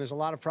problem. There's a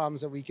lot of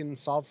problems that we can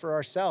solve for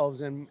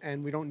ourselves, and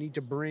we don't need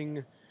to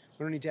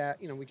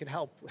we could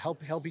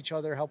help each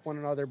other, help one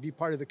another, be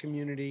part of the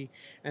community,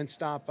 and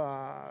stop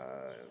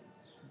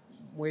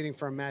waiting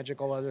for a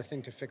magical other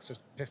thing to fix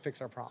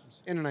our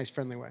problems in a nice,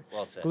 friendly way.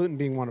 Well said. Gluten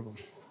being one of them.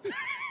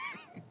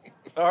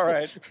 All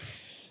right.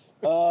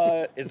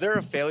 Is there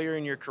a failure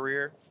in your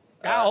career?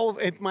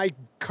 My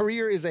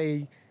career is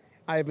I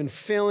have been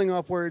failing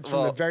upwards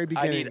from the very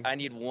beginning. I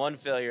need one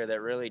failure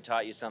that really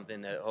taught you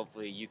something that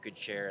hopefully you could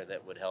share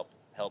that would help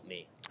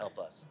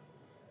us.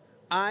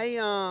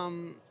 I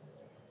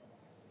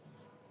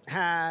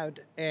had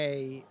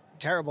a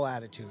terrible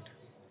attitude,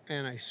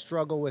 and I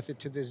struggle with it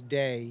to this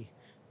day,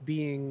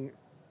 being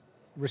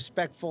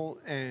respectful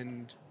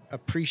and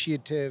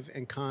appreciative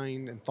and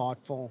kind and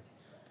thoughtful.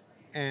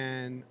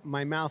 And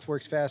my mouth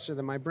works faster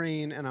than my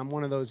brain, and I'm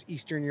one of those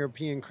Eastern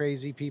European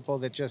crazy people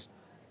that just,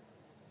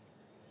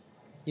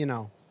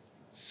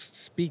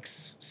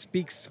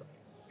 speaks.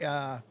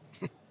 I've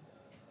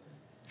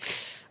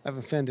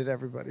offended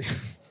everybody.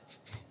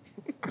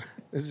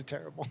 This is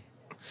terrible.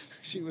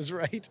 She was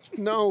right.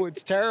 No,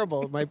 it's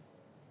terrible. My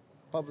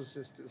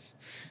publicist is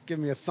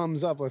giving me a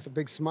thumbs up with a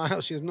big smile.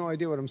 She has no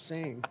idea what I'm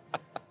saying.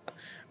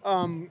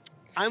 I'm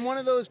one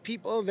of those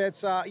people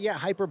that's,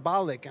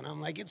 hyperbolic, and I'm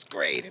like, it's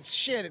great, it's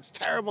shit, it's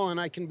terrible, and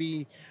I can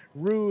be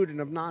rude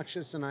and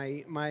obnoxious, and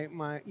I've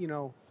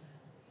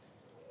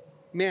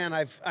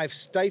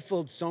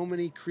stifled so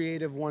many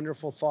creative,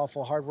 wonderful,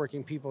 thoughtful,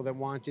 hardworking people that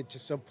wanted to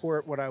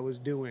support what I was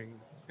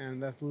doing.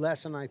 And the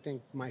lesson, I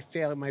think,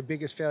 my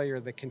biggest failure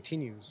that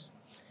continues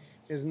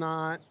is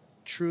not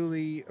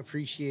truly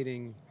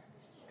appreciating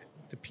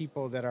the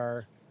people that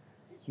are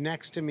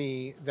next to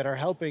me that are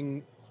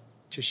hoping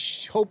to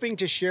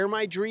share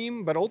my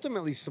dream, but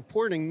ultimately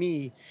supporting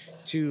me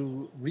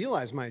to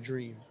realize my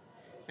dream.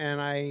 And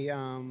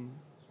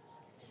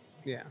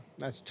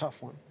that's a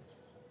tough one.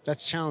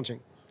 That's challenging.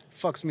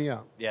 Fucks me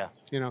up. Yeah.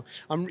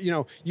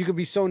 You could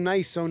be so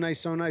nice,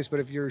 but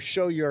if you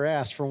show your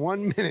ass for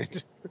 1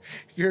 minute,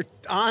 if you're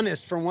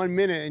honest for 1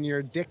 minute and you're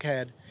a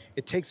dickhead,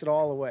 it takes it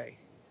all away.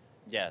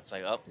 Yeah, it's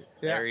like, oh, Yeah.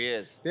 there he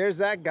is. There's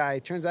that guy.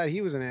 Turns out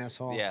he was an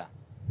asshole. Yeah.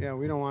 Yeah,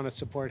 we don't want to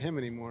support him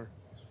anymore.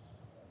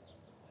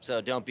 So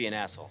don't be an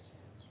asshole.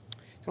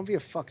 Don't be a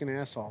fucking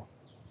asshole.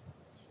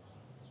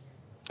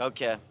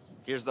 Okay,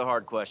 here's the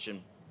hard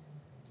question.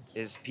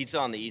 Is pizza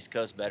on the East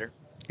Coast better?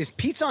 Is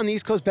pizza on the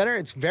East Coast better?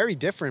 It's very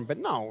different, but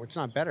no, it's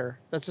not better.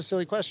 That's a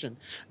silly question.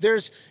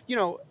 There's,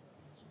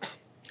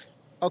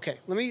 okay,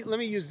 let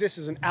me use this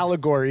as an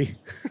allegory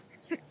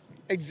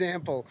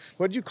example.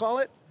 What did you call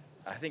it?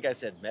 I think I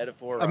said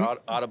metaphor or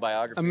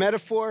autobiography. A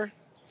metaphor?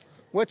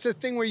 What's the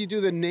thing where you do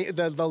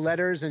the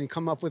letters and you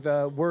come up with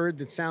a word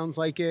that sounds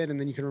like it and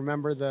then you can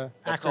remember the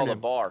That's acronym? called a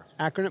bar.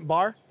 Acronym?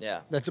 Bar?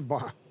 Yeah. That's a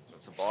bar.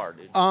 That's a bar,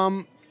 dude.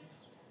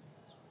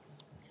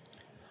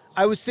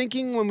 I was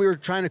thinking when we were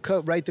trying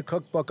to write the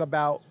cookbook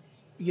about,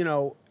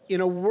 in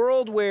a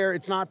world where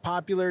it's not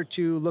popular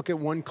to look at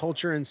one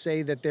culture and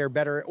say that they're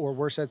better or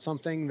worse at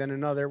something than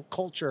another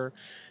culture,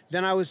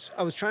 then I was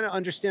trying to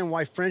understand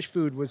why French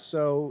food was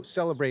so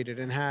celebrated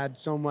and had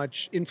so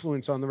much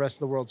influence on the rest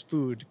of the world's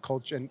food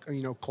culture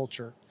and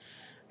culture.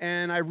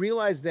 And I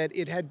realized that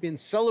it had been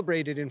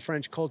celebrated in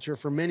French culture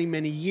for many,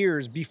 many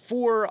years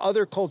before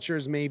other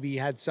cultures maybe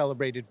had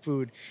celebrated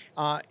food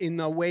in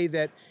the way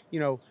that,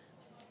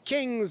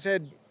 kings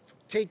had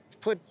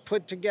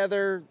put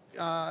together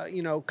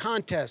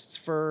contests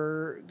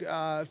for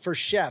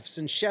chefs,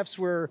 and chefs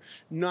were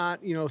not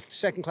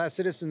second class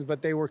citizens,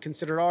 but they were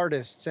considered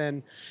artists,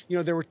 and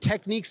there were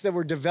techniques that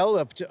were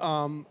developed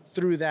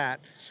through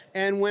that.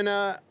 And when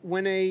a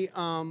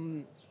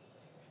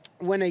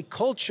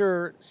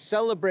culture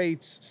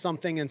celebrates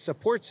something and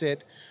supports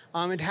it,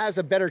 it has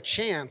a better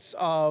chance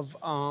of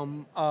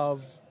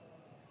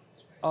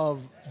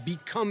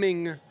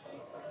becoming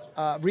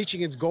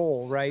reaching its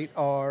goal, right?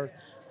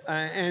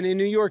 And in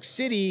New York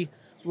City,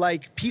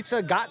 like,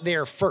 pizza got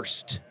there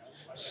first.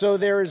 So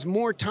there is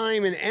more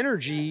time and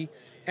energy.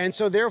 And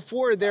so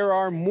therefore there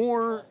are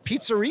more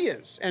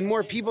pizzerias and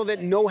more people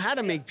that know how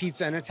to make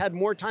pizza, and it's had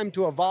more time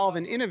to evolve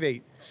and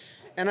innovate.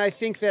 And I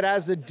think that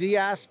as the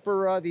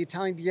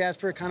Italian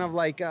diaspora kind of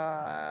like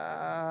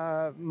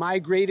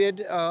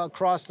migrated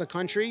across the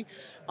country,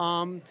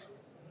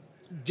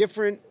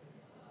 different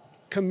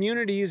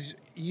communities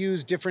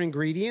used different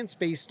ingredients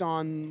based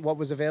on what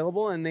was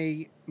available, and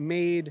they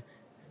made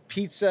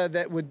pizza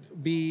that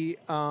would be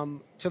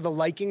to the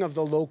liking of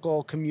the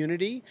local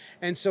community.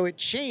 And so it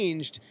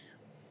changed,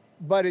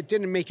 but it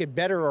didn't make it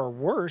better or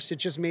worse. It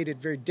just made it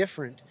very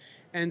different.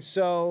 And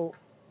so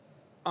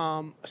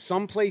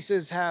some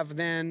places have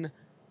then,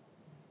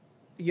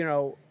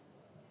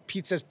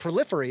 pizza's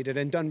proliferated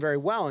and done very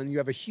well, and you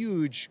have a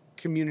huge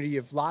community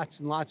of lots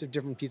and lots of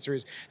different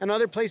pizzerias. And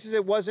other places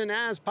it wasn't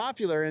as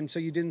popular, and so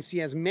you didn't see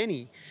as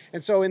many.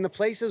 And so in the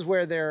places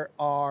where there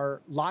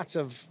are lots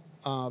of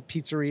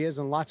pizzerias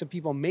and lots of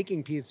people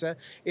making pizza,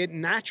 it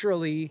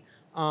naturally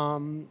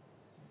the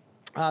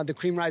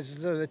cream rises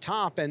to the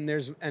top, and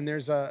there's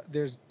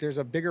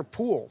a bigger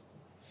pool.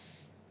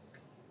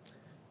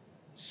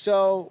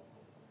 So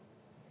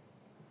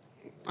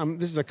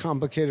this is a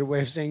complicated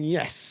way of saying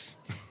yes.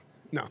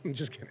 No, I'm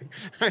just kidding.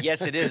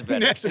 Yes, it is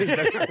better. Yes, it is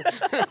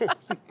better.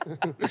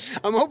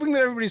 I'm hoping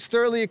that everybody's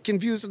thoroughly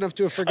confused enough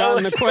to have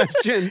forgotten the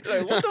question.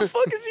 Like, what the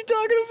fuck is he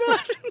talking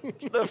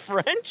about? The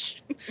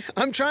French?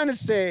 I'm trying to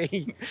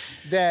say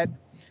that,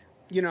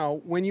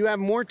 when you have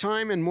more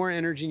time and more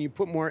energy and you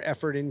put more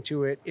effort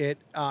into it, it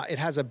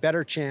has a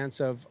better chance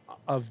of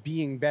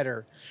being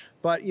better.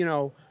 But,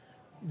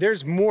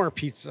 there's more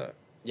pizza.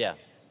 Yeah.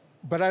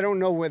 But I don't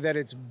know whether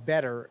it's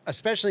better,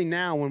 especially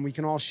now when we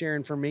can all share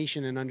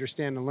information and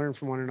understand and learn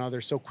from one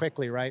another so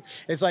quickly, right?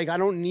 It's like I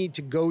don't need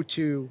to go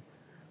to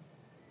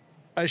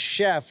a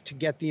chef to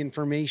get the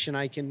information.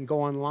 I can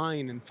go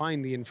online and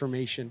find the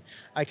information.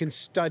 I can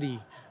study.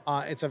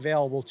 It's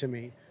available to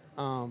me.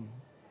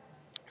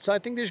 So I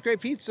think there's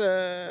great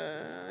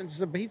pizza. Is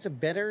the pizza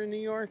better in New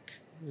York?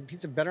 Is the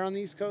pizza better on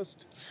the East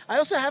Coast? I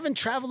also haven't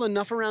traveled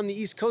enough around the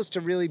East Coast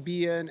to really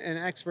be an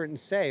expert and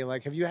say,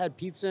 like, have you had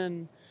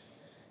pizza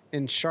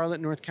in Charlotte,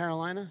 North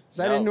Carolina? Is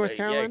that in North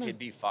Carolina? Yeah, it could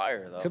be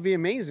fire, though. Could be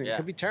amazing. Yeah.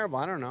 Could be terrible.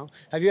 I don't know.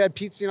 Have you had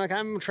pizza? I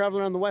haven't traveled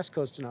around the West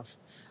Coast enough.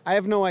 I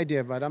have no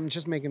idea, but I'm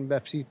just making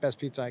best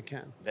pizza I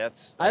can.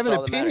 That's I have an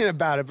all that opinion matters.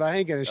 about it, but I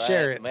ain't going to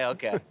share it.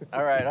 Okay.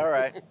 All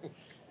right.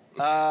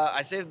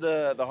 I saved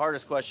the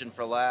hardest question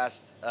for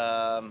last.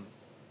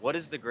 What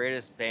is the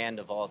greatest band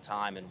of all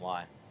time and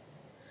why?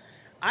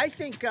 I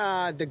think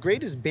the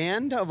greatest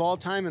band of all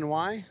time and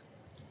why?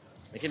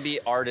 It can be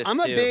artists, I'm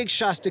too. a big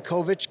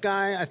Shostakovich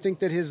guy. I think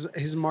that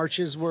his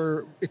marches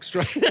were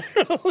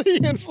extraordinarily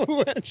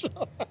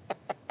influential.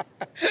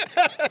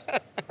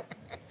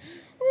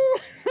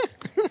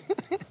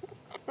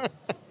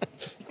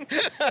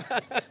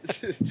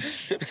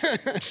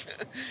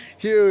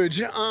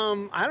 Huge.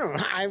 I don't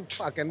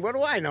know. What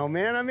do I know,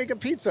 man? I make a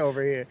pizza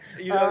over here.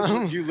 You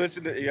know, you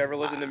ever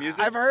listen to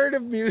music? I've heard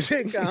of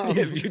music.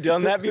 Have you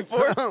done that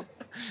before?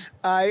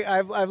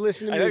 I've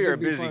listened to music. I know you're a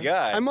busy before.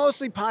 guy. I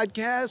mostly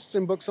podcasts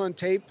and books on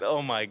tape.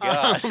 Oh my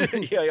gosh.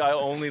 Yeah, I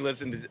only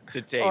listen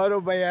to tape.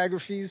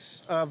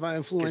 Autobiographies of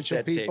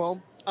influential Cassette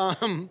people.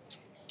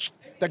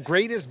 The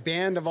greatest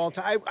band of all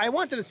time. I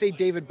wanted to say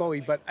David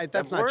Bowie, but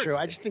that's not works. true.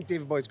 I just think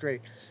David Bowie's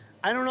great.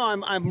 I don't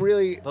know. I'm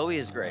really. Bowie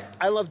is great.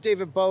 I love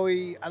David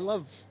Bowie. I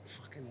love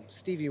fucking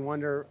Stevie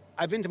Wonder.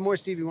 I've been to more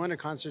Stevie Wonder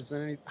concerts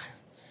than any.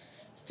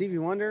 Stevie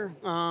Wonder.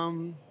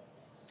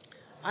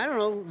 I don't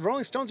know.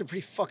 Rolling Stones are pretty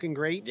fucking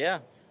great. Yeah.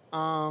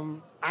 I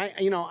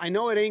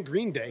know it ain't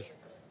Green Day.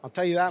 I'll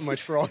tell you that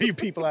much for all you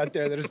people out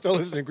there that are still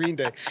listening to Green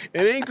Day.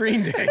 It ain't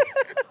Green Day.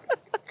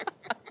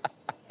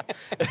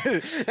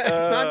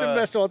 Not the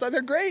best of all time.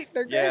 They're great.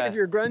 They're great. Yeah. If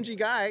you're a grungy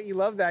guy, you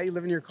love that. You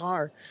live in your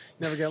car.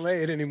 You never get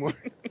laid anymore.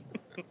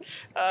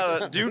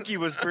 Dookie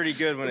was pretty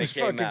good when it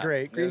came out. It's fucking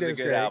great. Green It was Day's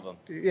a good great. album.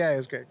 Yeah, it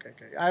was great.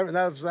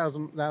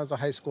 That was a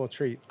high school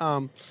treat.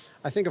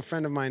 I think a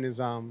friend of mine is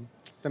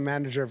the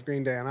manager of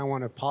Green Day, and I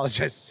want to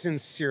apologize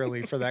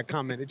sincerely for that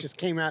comment. It just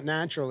came out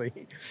naturally.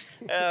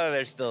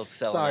 They're still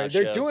selling Sorry, out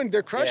shows.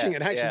 they're crushing Yeah,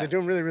 it. Actually, yeah. they're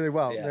doing really, really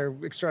well. Yeah. They're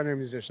extraordinary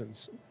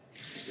musicians.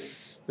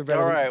 They're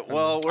better All than- right,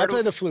 well, I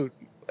play the flute.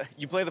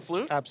 You play the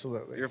flute?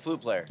 Absolutely. You're a flute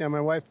player. Yeah,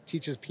 my wife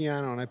teaches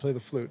piano, and I play the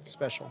flute.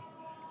 Special.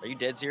 Are you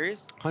dead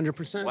serious?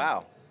 100%.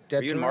 Wow.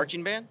 Dead Are you in to it.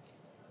 marching band?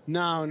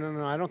 No.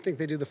 I don't think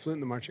they do the flute in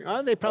the marching.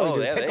 Oh, they probably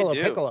do. Yeah, Piccolo, they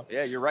do. piccolo.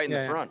 Yeah, you're right in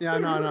Yeah, the front. Yeah,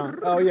 no.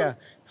 Oh, yeah.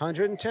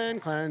 110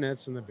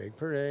 clarinets in the big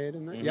parade.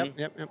 And Mm-hmm.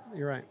 Yep.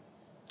 You're right.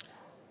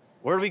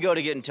 Where do we go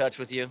to get in touch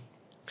with you?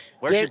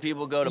 Where Dan- should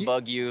people go to you-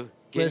 bug you?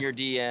 Get in Listen. your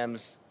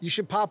DMs. You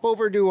should pop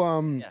over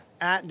to Yeah.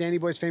 at Danny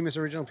Boy's Famous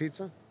Original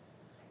Pizza.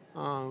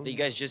 You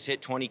guys just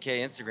hit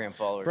 20K Instagram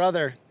followers.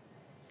 Brother,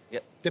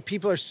 Yep. the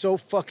people are so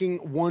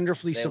fucking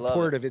wonderfully They love it.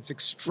 supportive. It's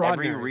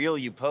extraordinary. Every reel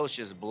you post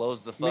just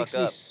blows the fuck Makes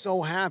up. me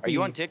so happy. Are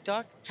you on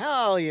TikTok?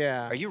 Hell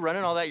yeah. Are you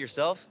running all that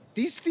yourself?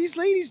 These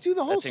ladies do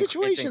the whole That's it's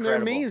situation. They're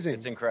incredible. amazing.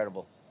 It's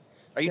incredible.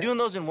 Are you Yeah. doing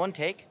those in one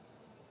take?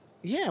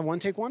 Yeah, one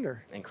take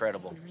wonder.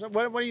 Incredible.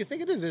 What do you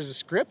think it is? There's a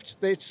script.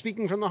 They're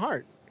speaking from the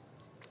heart.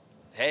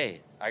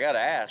 Hey, I gotta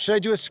ask. Should I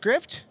do a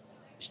script?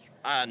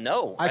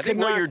 No. I I could think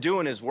what not- you're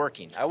doing is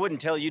working. I wouldn't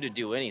tell you to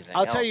do anything.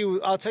 I'll else. tell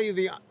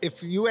you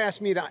if you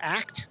asked me to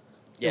act,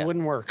 Yeah, it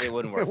wouldn't work. It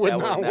wouldn't work. It would That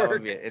not wouldn't- that work.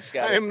 wouldn't be it. It's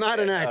got. I am not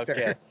an actor.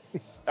 Okay.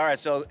 All right.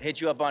 So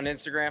hit you up on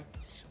Instagram.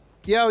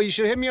 Yo, you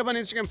should hit me up on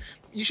Instagram.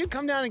 You should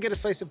come down and get a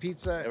slice of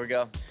pizza. There we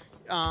go.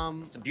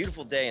 It's a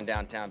beautiful day in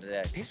downtown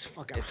today. It's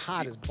fucking It's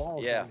hot be- as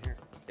balls Yeah. down here.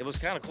 It was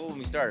kind of cool when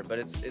we started, but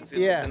it's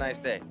Yeah. a nice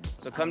day.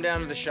 So come down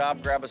to the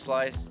shop, grab a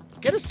slice.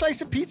 Get a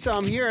slice of pizza.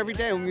 I'm here every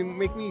day. You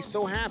make me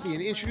so happy.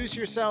 And introduce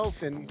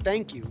yourself and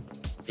thank you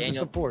for the Daniel,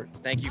 support.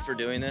 thank you for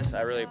doing this.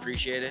 I really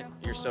appreciate it.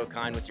 You're so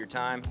kind with your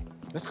time.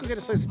 Let's go get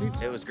a slice of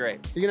pizza. It was great.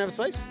 You gonna have a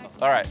slice?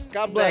 All right.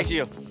 God bless.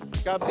 Thank you.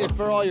 God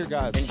for all your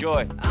gods.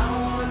 Enjoy.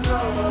 I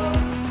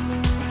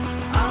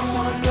don't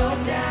wanna